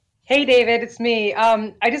 Hey, David, it's me.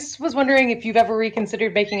 I just was wondering if you've ever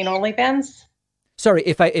reconsidered making an OnlyFans. Sorry,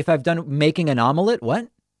 if I've done making an omelet, what?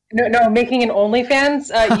 No, making an OnlyFans.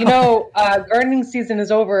 Gardening season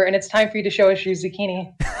is over, and it's time for you to show us your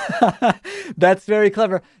zucchini. That's very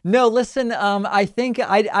clever. No, listen. I think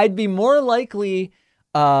I'd be more likely.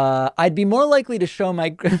 I'd be more likely to show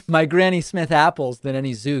my Granny Smith apples than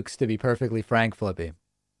any Zooks, to be perfectly frank, Flippy.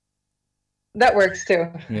 That works too.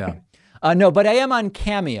 Yeah. No, but I am on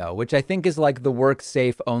Cameo, which I think is like the work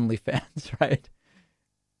safe OnlyFans, right?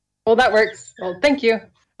 Well, that works. Well, thank you.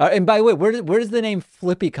 And by the way, where does the name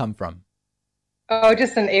Flippy come from? Oh,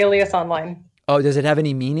 just an alias online. Oh, does it have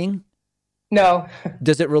any meaning? No.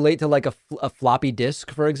 Does it relate to like a floppy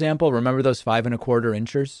disk, for example? Remember those 5 1/4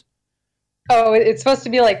 inchers? Oh, it's supposed to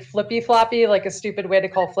be like flippy floppy, like a stupid way to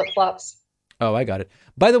call flip flops. Oh, I got it.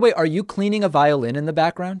 By the way, are you cleaning a violin in the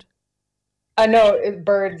background? No,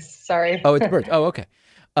 birds. Sorry. Oh, it's birds. Oh, okay.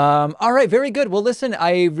 All right, very good. Well, listen,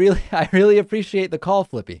 I really appreciate the call,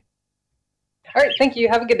 Flippy. All right, thank you.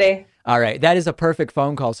 Have a good day. All right, that is a perfect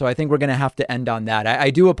phone call, so I think we're going to have to end on that.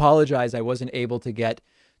 I do apologize I wasn't able to get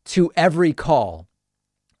to every call,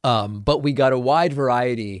 but we got a wide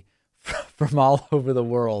variety from all over the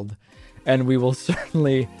world, and we will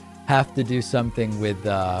certainly have to do something with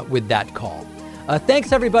that call.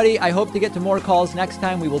 Thanks, everybody. I hope to get to more calls next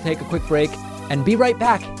time. We will take a quick break and be right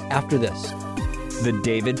back after this. The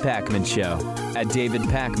David Pakman Show at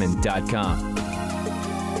davidpakman.com.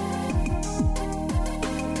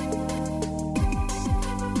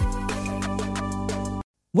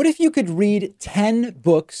 What if you could read 10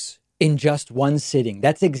 books in just one sitting?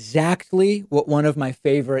 That's exactly what one of my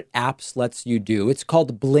favorite apps lets you do. It's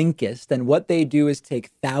called Blinkist, and what they do is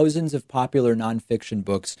take thousands of popular nonfiction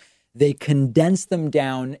books. They condense them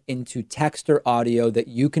down into text or audio that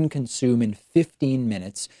you can consume in 15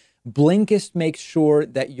 minutes. Blinkist makes sure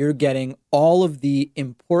that you're getting all of the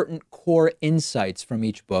important core insights from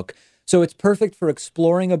each book. So it's perfect for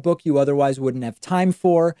exploring a book you otherwise wouldn't have time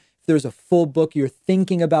for. If there's a full book you're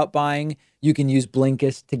thinking about buying, you can use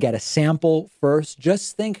Blinkist to get a sample first.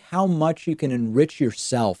 Just think how much you can enrich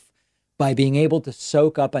yourself by being able to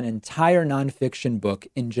soak up an entire nonfiction book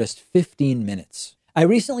in just 15 minutes. I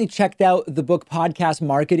recently checked out the book Podcast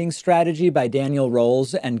Marketing Strategy by Daniel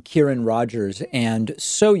Rolls and Kieran Rogers, and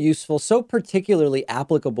so useful, so particularly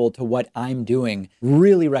applicable to what I'm doing.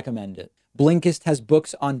 Really recommend it. Blinkist has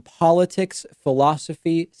books on politics,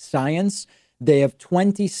 philosophy, science. They have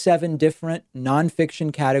 27 different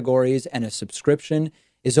nonfiction categories, and a subscription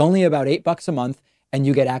is only about $8 a month, and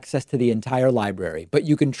you get access to the entire library. But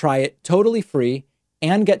you can try it totally free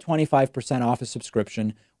and get 25% off a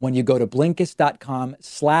subscription when you go to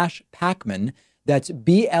Blinkist.com/Pakman. That's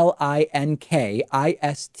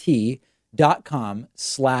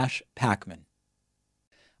BLINKIST.com/Pakman.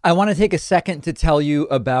 I want to take a second to tell you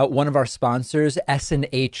about one of our sponsors,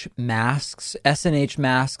 S&H Masks. S&H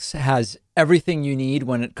Masks has everything you need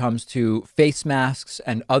when it comes to face masks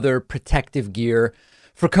and other protective gear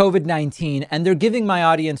for COVID-19, and they're giving my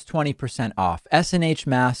audience 20% off. S&H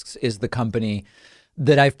Masks is the company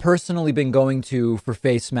that I've personally been going to for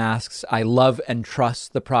face masks. I love and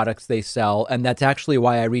trust the products they sell, and that's actually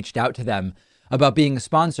why I reached out to them about being a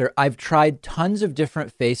sponsor. I've tried tons of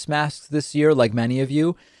different face masks this year, like many of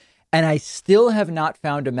you, and I still have not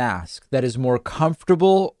found a mask that is more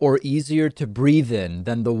comfortable or easier to breathe in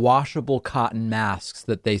than the washable cotton masks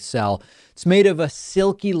that they sell. It's made of a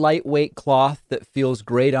silky, lightweight cloth that feels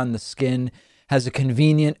great on the skin, has a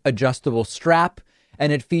convenient adjustable strap,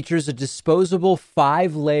 and it features a disposable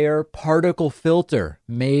 5-layer particle filter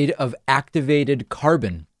made of activated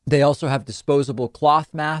carbon. They also have disposable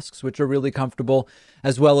cloth masks, which are really comfortable,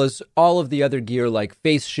 as well as all of the other gear like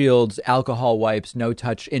face shields, alcohol wipes,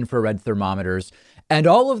 no-touch infrared thermometers. And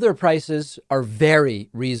all of their prices are very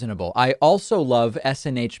reasonable. I also love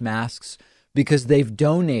S&H Masks because they've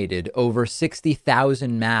donated over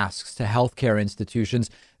 60,000 masks to healthcare institutions.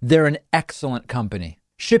 They're an excellent company.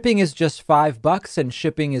 Shipping is just $5, and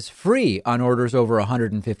shipping is free on orders over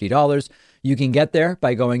 $150. You can get there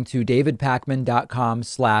by going to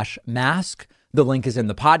davidpakman.com/mask. The link is in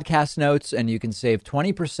the podcast notes, and you can save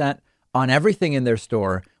 20% on everything in their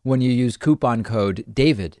store when you use coupon code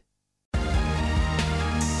DAVID.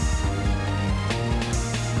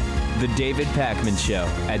 The David Pakman Show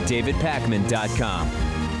at davidpakman.com.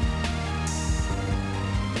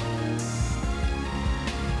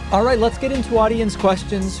 All right, let's get into audience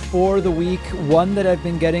questions for the week. One that I've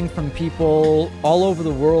been getting from people all over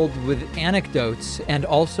the world with anecdotes, and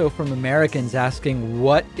also from Americans asking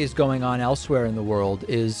what is going on elsewhere in the world,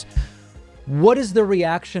 is what is the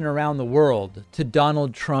reaction around the world to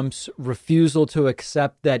Donald Trump's refusal to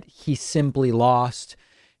accept that he simply lost,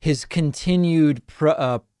 his continued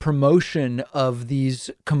promotion of these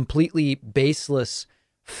completely baseless,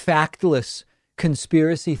 factless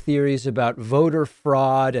conspiracy theories about voter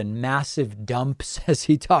fraud and massive dumps, as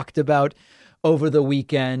he talked about over the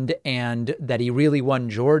weekend, and that he really won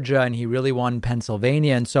Georgia and he really won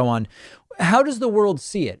Pennsylvania and so on. How does the world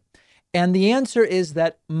see it? And the answer is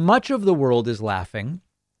that much of the world is laughing,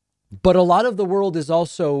 but a lot of the world is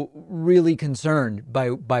also really concerned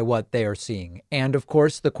by what they are seeing. And of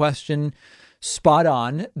course, the question spot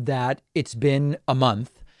on that it's been a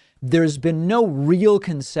month. There's been no real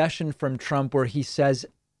concession from Trump where he says,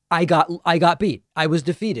 I got beat. I was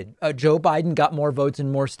defeated. Joe Biden got more votes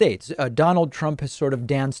in more states. Donald Trump has sort of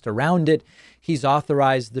danced around it. He's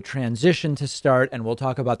authorized the transition to start, and we'll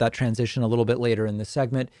talk about that transition a little bit later in the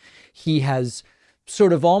segment. He has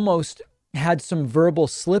sort of almost had some verbal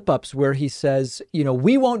slip-ups where he says,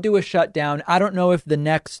 we won't do a shutdown. I don't know if the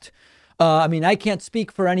next... I can't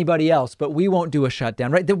speak for anybody else, but we won't do a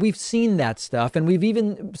shutdown, right? That we've seen that stuff. And we've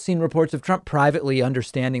even seen reports of Trump privately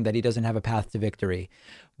understanding that he doesn't have a path to victory.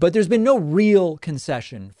 But there's been no real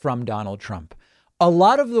concession from Donald Trump. A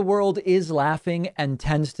lot of the world is laughing and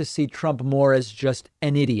tends to see Trump more as just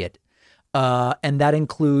an idiot. And that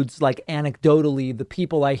includes, like, anecdotally, the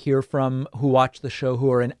people I hear from who watch the show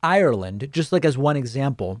who are in Ireland, just like as one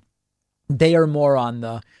example, they are more on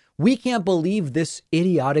the, we can't believe this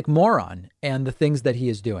idiotic moron and the things that he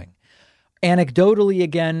is doing. Anecdotally,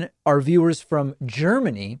 again, our viewers from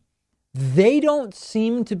Germany, they don't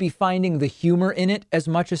seem to be finding the humor in it as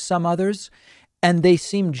much as some others. And they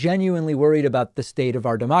seem genuinely worried about the state of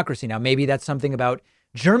our democracy. Now, maybe that's something about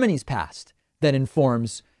Germany's past that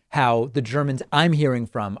informs how the Germans I'm hearing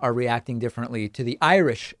from are reacting differently to the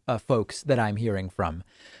Irish folks that I'm hearing from.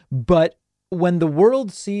 But when the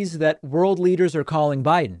world sees that world leaders are calling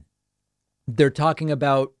Biden, they're talking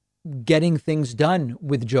about getting things done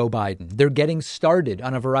with Joe Biden. They're getting started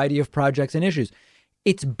on a variety of projects and issues.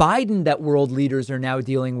 It's Biden that world leaders are now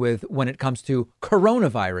dealing with when it comes to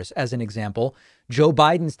coronavirus, as an example. Joe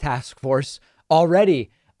Biden's task force already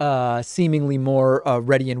seemingly more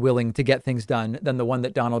ready and willing to get things done than the one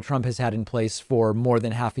that Donald Trump has had in place for more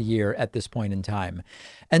than half a year at this point in time.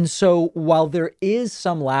 And so while there is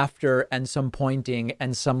some laughter and some pointing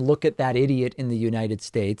and some look at that idiot in the United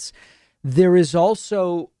States, there is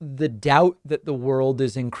also the doubt that the world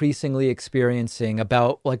is increasingly experiencing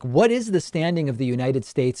about, like, what is the standing of the United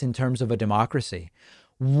States in terms of a democracy?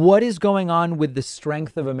 What is going on with the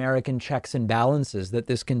strength of American checks and balances that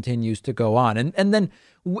this continues to go on? And then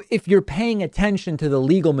if you're paying attention to the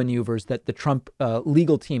legal maneuvers that the Trump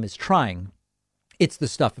legal team is trying, it's the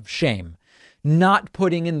stuff of shame. Not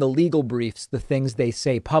putting in the legal briefs the things they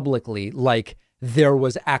say publicly, like there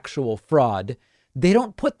was actual fraud. They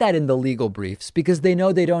don't put that in the legal briefs because they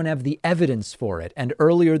know they don't have the evidence for it. And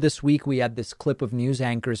earlier this week, we had this clip of news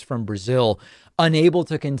anchors from Brazil unable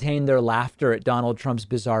to contain their laughter at Donald Trump's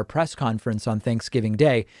bizarre press conference on Thanksgiving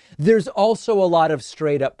Day. There's also a lot of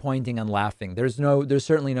straight up pointing and laughing. There's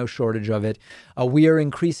certainly no shortage of it. We are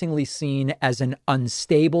increasingly seen as an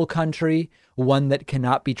unstable country, one that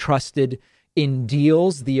cannot be trusted in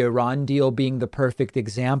deals, the Iran deal being the perfect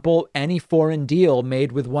example. Any foreign deal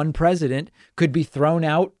made with one president could be thrown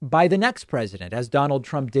out by the next president, as Donald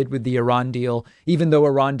Trump did with the Iran deal, even though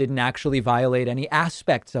Iran didn't actually violate any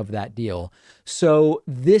aspects of that deal. So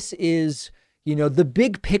this is, the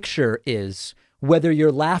big picture is, whether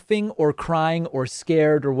you're laughing or crying or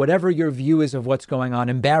scared or whatever your view is of what's going on,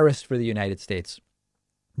 embarrassed for the United States,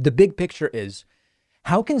 the big picture is,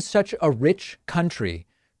 how can such a rich country,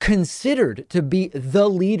 considered to be the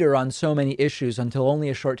leader on so many issues until only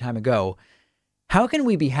a short time ago, how can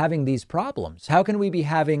we be having these problems? How can we be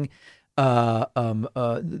having a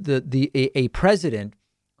president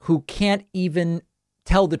who can't even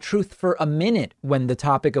tell the truth for a minute when the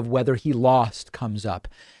topic of whether he lost comes up?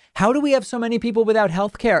 How do we have so many people without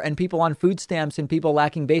health care and people on food stamps and people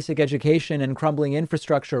lacking basic education and crumbling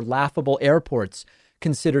infrastructure, laughable airports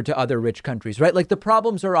considered to other rich countries, right? Like, the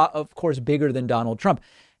problems are, of course, bigger than Donald Trump.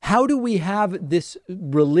 How do we have this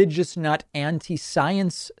religious, not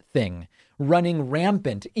anti-science thing running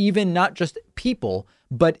rampant, even not just people,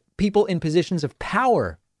 but people in positions of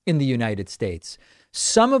power in the United States?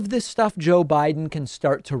 Some of this stuff Joe Biden can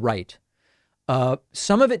start to right.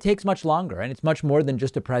 Some of it takes much longer, and it's much more than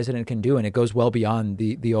just a president can do, and it goes well beyond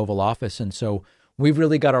the Oval Office. And so we've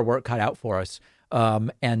really got our work cut out for us.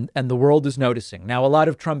 And the world is noticing. Now, a lot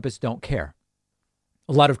of Trumpists don't care.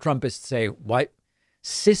 A lot of Trumpists say, what?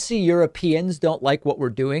 Sissy Europeans don't like what we're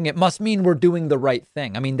doing. It must mean we're doing the right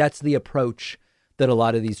thing. I mean, that's the approach that a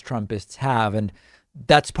lot of these Trumpists have. And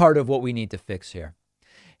that's part of what we need to fix here.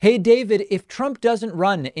 Hey, David, if Trump doesn't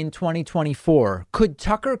run in 2024, could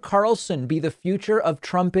Tucker Carlson be the future of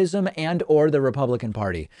Trumpism and or the Republican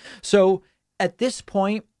Party? So at this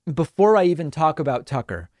point, before I even talk about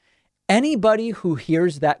Tucker, anybody who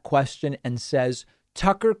hears that question and says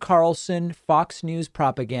Tucker Carlson, Fox News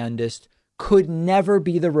propagandist, could never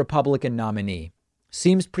be the Republican nominee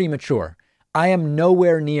seems premature. I am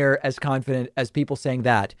nowhere near as confident as people saying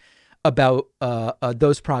that about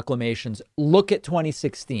those proclamations. Look at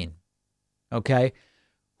 2016. OK,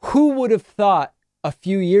 who would have thought a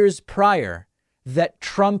few years prior that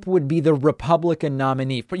Trump would be the Republican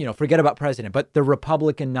nominee for, forget about president, but the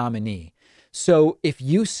Republican nominee. So if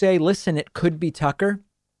you say, listen, it could be Tucker.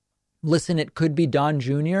 Listen, it could be Don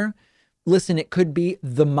Jr. Listen, it could be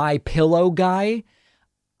the My Pillow guy.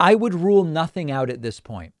 I would rule nothing out at this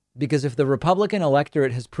point, because if the Republican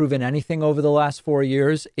electorate has proven anything over the last 4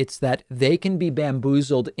 years, it's that they can be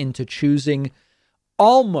bamboozled into choosing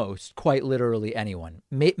almost quite literally anyone,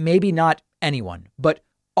 maybe not anyone, but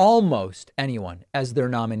almost anyone as their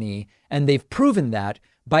nominee. And they've proven that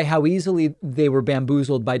by how easily they were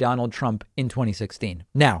bamboozled by Donald Trump in 2016.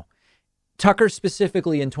 Now, Tucker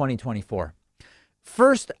specifically in 2024.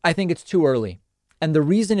 First, I think it's too early. And the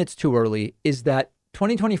reason it's too early is that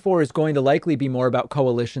 2024 is going to likely be more about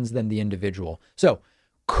coalitions than the individual. So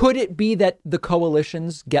could it be that the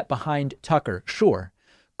coalitions get behind Tucker? Sure.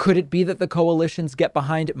 Could it be that the coalitions get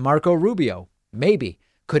behind Marco Rubio? Maybe.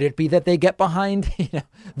 Could it be that they get behind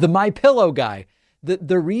the My Pillow guy?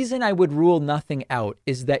 The reason I would rule nothing out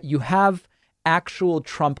is that you have actual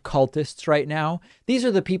Trump cultists right now. These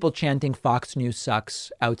are the people chanting Fox News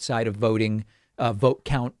sucks outside of vote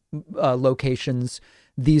count locations.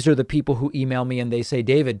 These are the people who email me and they say,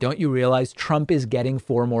 David, don't you realize Trump is getting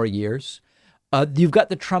 4 more years? You've got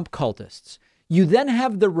the Trump cultists. You then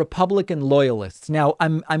have the Republican loyalists. Now,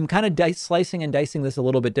 I'm kind of slicing and dicing this a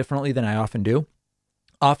little bit differently than I often do.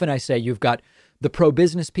 Often I say you've got the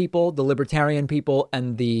pro-business people, the libertarian people,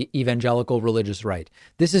 and the evangelical religious right.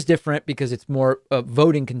 This is different because it's more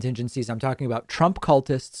voting contingencies. I'm talking about Trump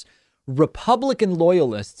cultists, Republican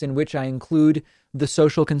loyalists, in which I include the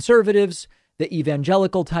social conservatives, the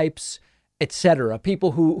evangelical types, etc.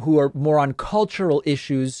 People who are more on cultural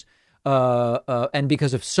issues and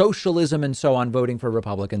because of socialism and so on, voting for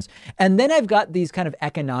Republicans. And then I've got these kind of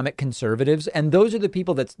economic conservatives. And those are the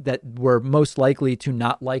people that were most likely to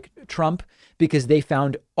not like Trump because they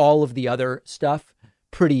found all of the other stuff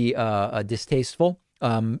pretty distasteful.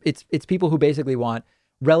 It's people who basically want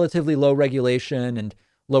relatively low regulation and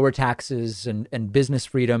lower taxes and business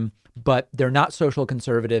freedom, but they're not social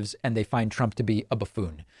conservatives and they find Trump to be a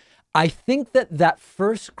buffoon. I think that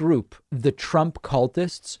first group, the Trump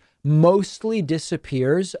cultists, mostly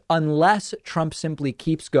disappears unless Trump simply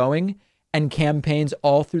keeps going and campaigns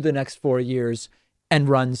all through the next 4 years and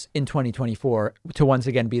runs in 2024 to once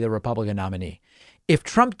again be the Republican nominee. If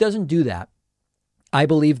Trump doesn't do that, I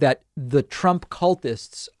believe that the Trump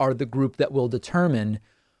cultists are the group that will determine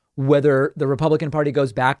whether the Republican Party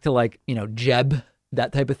goes back to Jeb,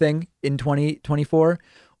 that type of thing in 2024,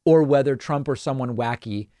 or whether Trump or someone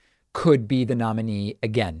wacky could be the nominee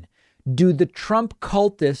again. Do the Trump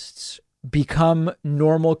cultists become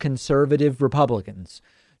normal conservative Republicans?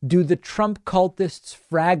 Do the Trump cultists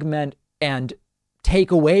fragment and take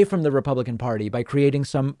away from the Republican Party by creating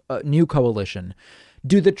some new coalition?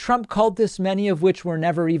 Do the Trump cultists, many of which were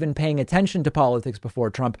never even paying attention to politics before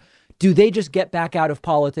Trump, do they just get back out of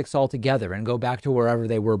politics altogether and go back to wherever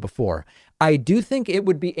they were before? I do think it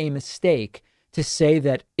would be a mistake to say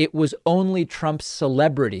that it was only Trump's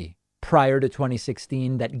celebrity prior to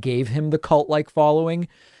 2016 that gave him the cult-like following.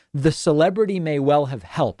 The celebrity may well have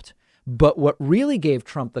helped, but what really gave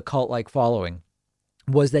Trump the cult-like following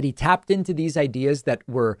was that he tapped into these ideas that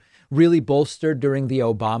were really bolstered during the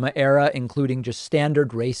Obama era, including just standard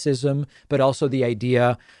racism, but also the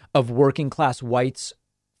idea of working class whites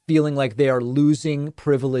feeling like they are losing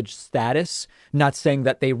privileged status. Not saying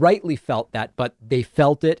that they rightly felt that, but they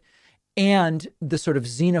felt it. And the sort of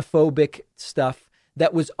xenophobic stuff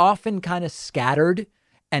that was often kind of scattered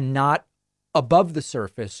and not above the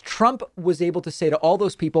surface. Trump was able to say to all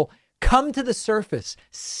those people, come to the surface,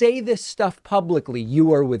 say this stuff publicly,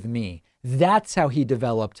 you are with me. That's how he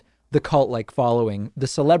developed the cult-like following. The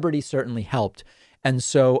celebrity certainly helped. And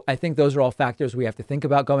so I think those are all factors we have to think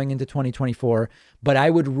about going into 2024. But I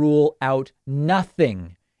would rule out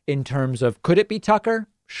nothing in terms of, could it be Tucker?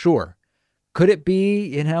 Sure. Could it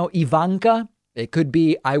be, Ivanka? It could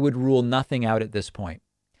be. I would rule nothing out at this point.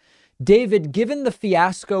 David, given the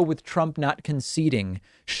fiasco with Trump not conceding,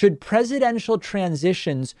 should presidential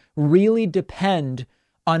transitions really depend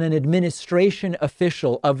on an administration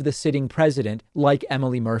official of the sitting president like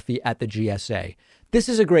Emily Murphy at the GSA? This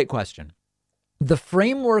is a great question. The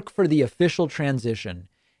framework for the official transition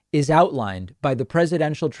is outlined by the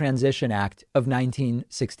Presidential Transition Act of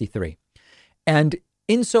 1963. And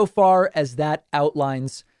insofar as that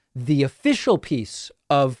outlines the official piece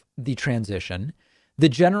of the transition, the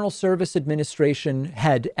General Service Administration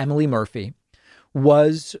head, Emily Murphy,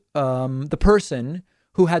 was the person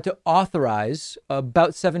who had to authorize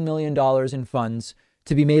about $7 million in funds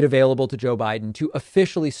to be made available to Joe Biden to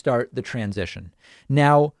officially start the transition.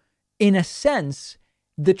 Now, in a sense,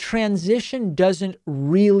 the transition doesn't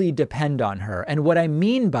really depend on her. And what I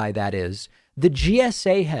mean by that is the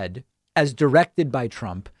GSA head, as directed by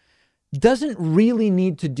Trump, doesn't really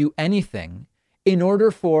need to do anything in order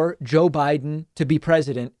for Joe Biden to be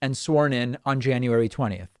president and sworn in on January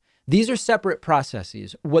 20th. These are separate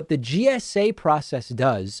processes. What the GSA process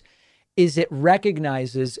does is it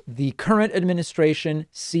recognizes the current administration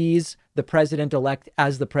sees the president-elect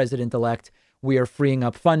as the president-elect. We are freeing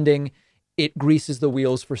up funding. It greases the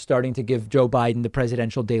wheels for starting to give Joe Biden the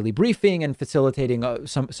presidential daily briefing and facilitating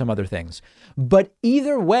some other things. But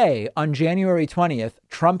either way, on January 20th,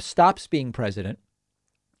 Trump stops being president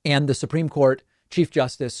and the Supreme Court Chief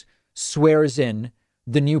Justice swears in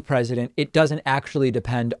the new president. It doesn't actually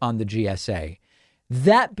depend on the GSA.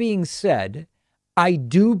 That being said, I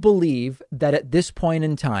do believe that at this point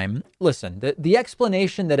in time, listen, the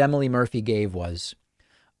explanation that Emily Murphy gave was,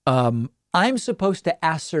 I'm supposed to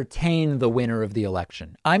ascertain the winner of the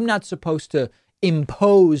election. I'm not supposed to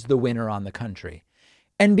impose the winner on the country.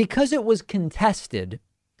 And because it was contested,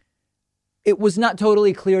 it was not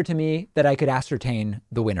totally clear to me that I could ascertain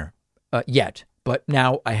the winner yet. But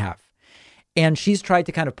now I have. And she's tried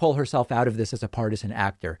to kind of pull herself out of this as a partisan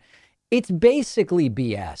actor. It's basically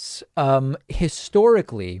BS.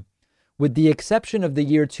 Historically, with the exception of the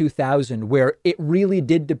year 2000, where it really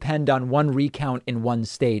did depend on one recount in one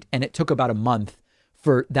state, and it took about a month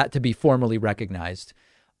for that to be formally recognized,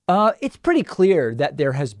 it's pretty clear that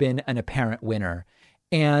there has been an apparent winner.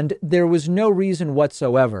 And there was no reason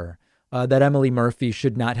whatsoever that Emily Murphy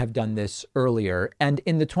should not have done this earlier. And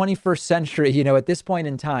in the 21st century, at this point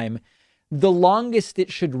in time, the longest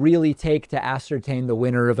it should really take to ascertain the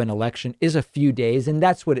winner of an election is a few days. And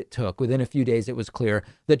that's what it took. Within a few days, it was clear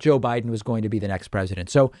that Joe Biden was going to be the next president.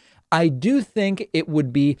 So I do think it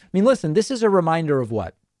would be, listen, this is a reminder of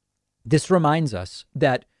what? This reminds us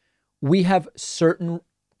that we have certain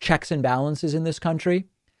checks and balances in this country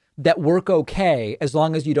that work okay as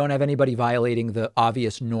long as you don't have anybody violating the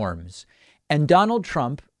obvious norms. And Donald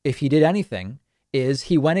Trump, if he did anything, is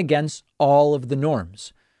he went against all of the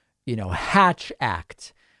norms. Hatch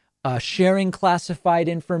Act, sharing classified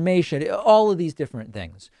information, all of these different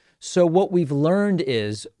things. So what we've learned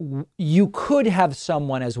is you could have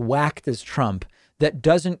someone as whacked as Trump that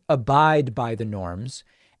doesn't abide by the norms.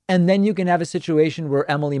 And then you can have a situation where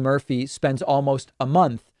Emily Murphy spends almost a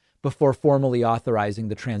month before formally authorizing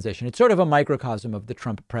the transition. It's sort of a microcosm of the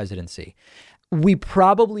Trump presidency. We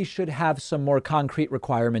probably should have some more concrete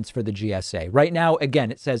requirements for the GSA. Right now, again,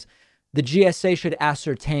 it says the GSA should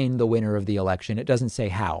ascertain the winner of the election. It doesn't say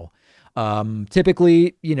how.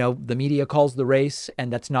 Typically, the media calls the race,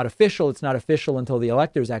 and that's not official. It's not official until the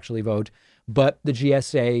electors actually vote. But the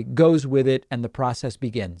GSA goes with it and the process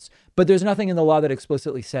begins. But there's nothing in the law that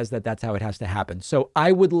explicitly says that that's how it has to happen. So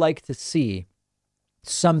I would like to see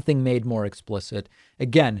something made more explicit.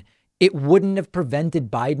 Again, it wouldn't have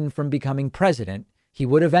prevented Biden from becoming president. He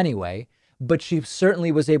would have anyway. But she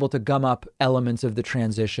certainly was able to gum up elements of the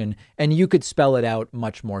transition, and you could spell it out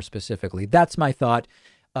much more specifically. That's my thought.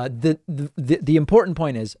 The important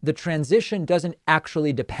point is the transition doesn't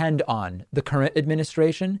actually depend on the current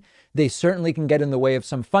administration. They certainly can get in the way of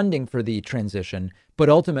some funding for the transition, but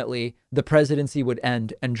ultimately the presidency would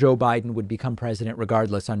end and Joe Biden would become president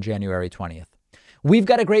regardless on January 20th. We've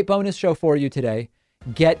got a great bonus show for you today.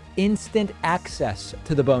 Get instant access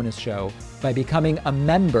to the bonus show by becoming a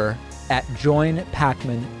member at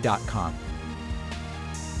joinpacman.com.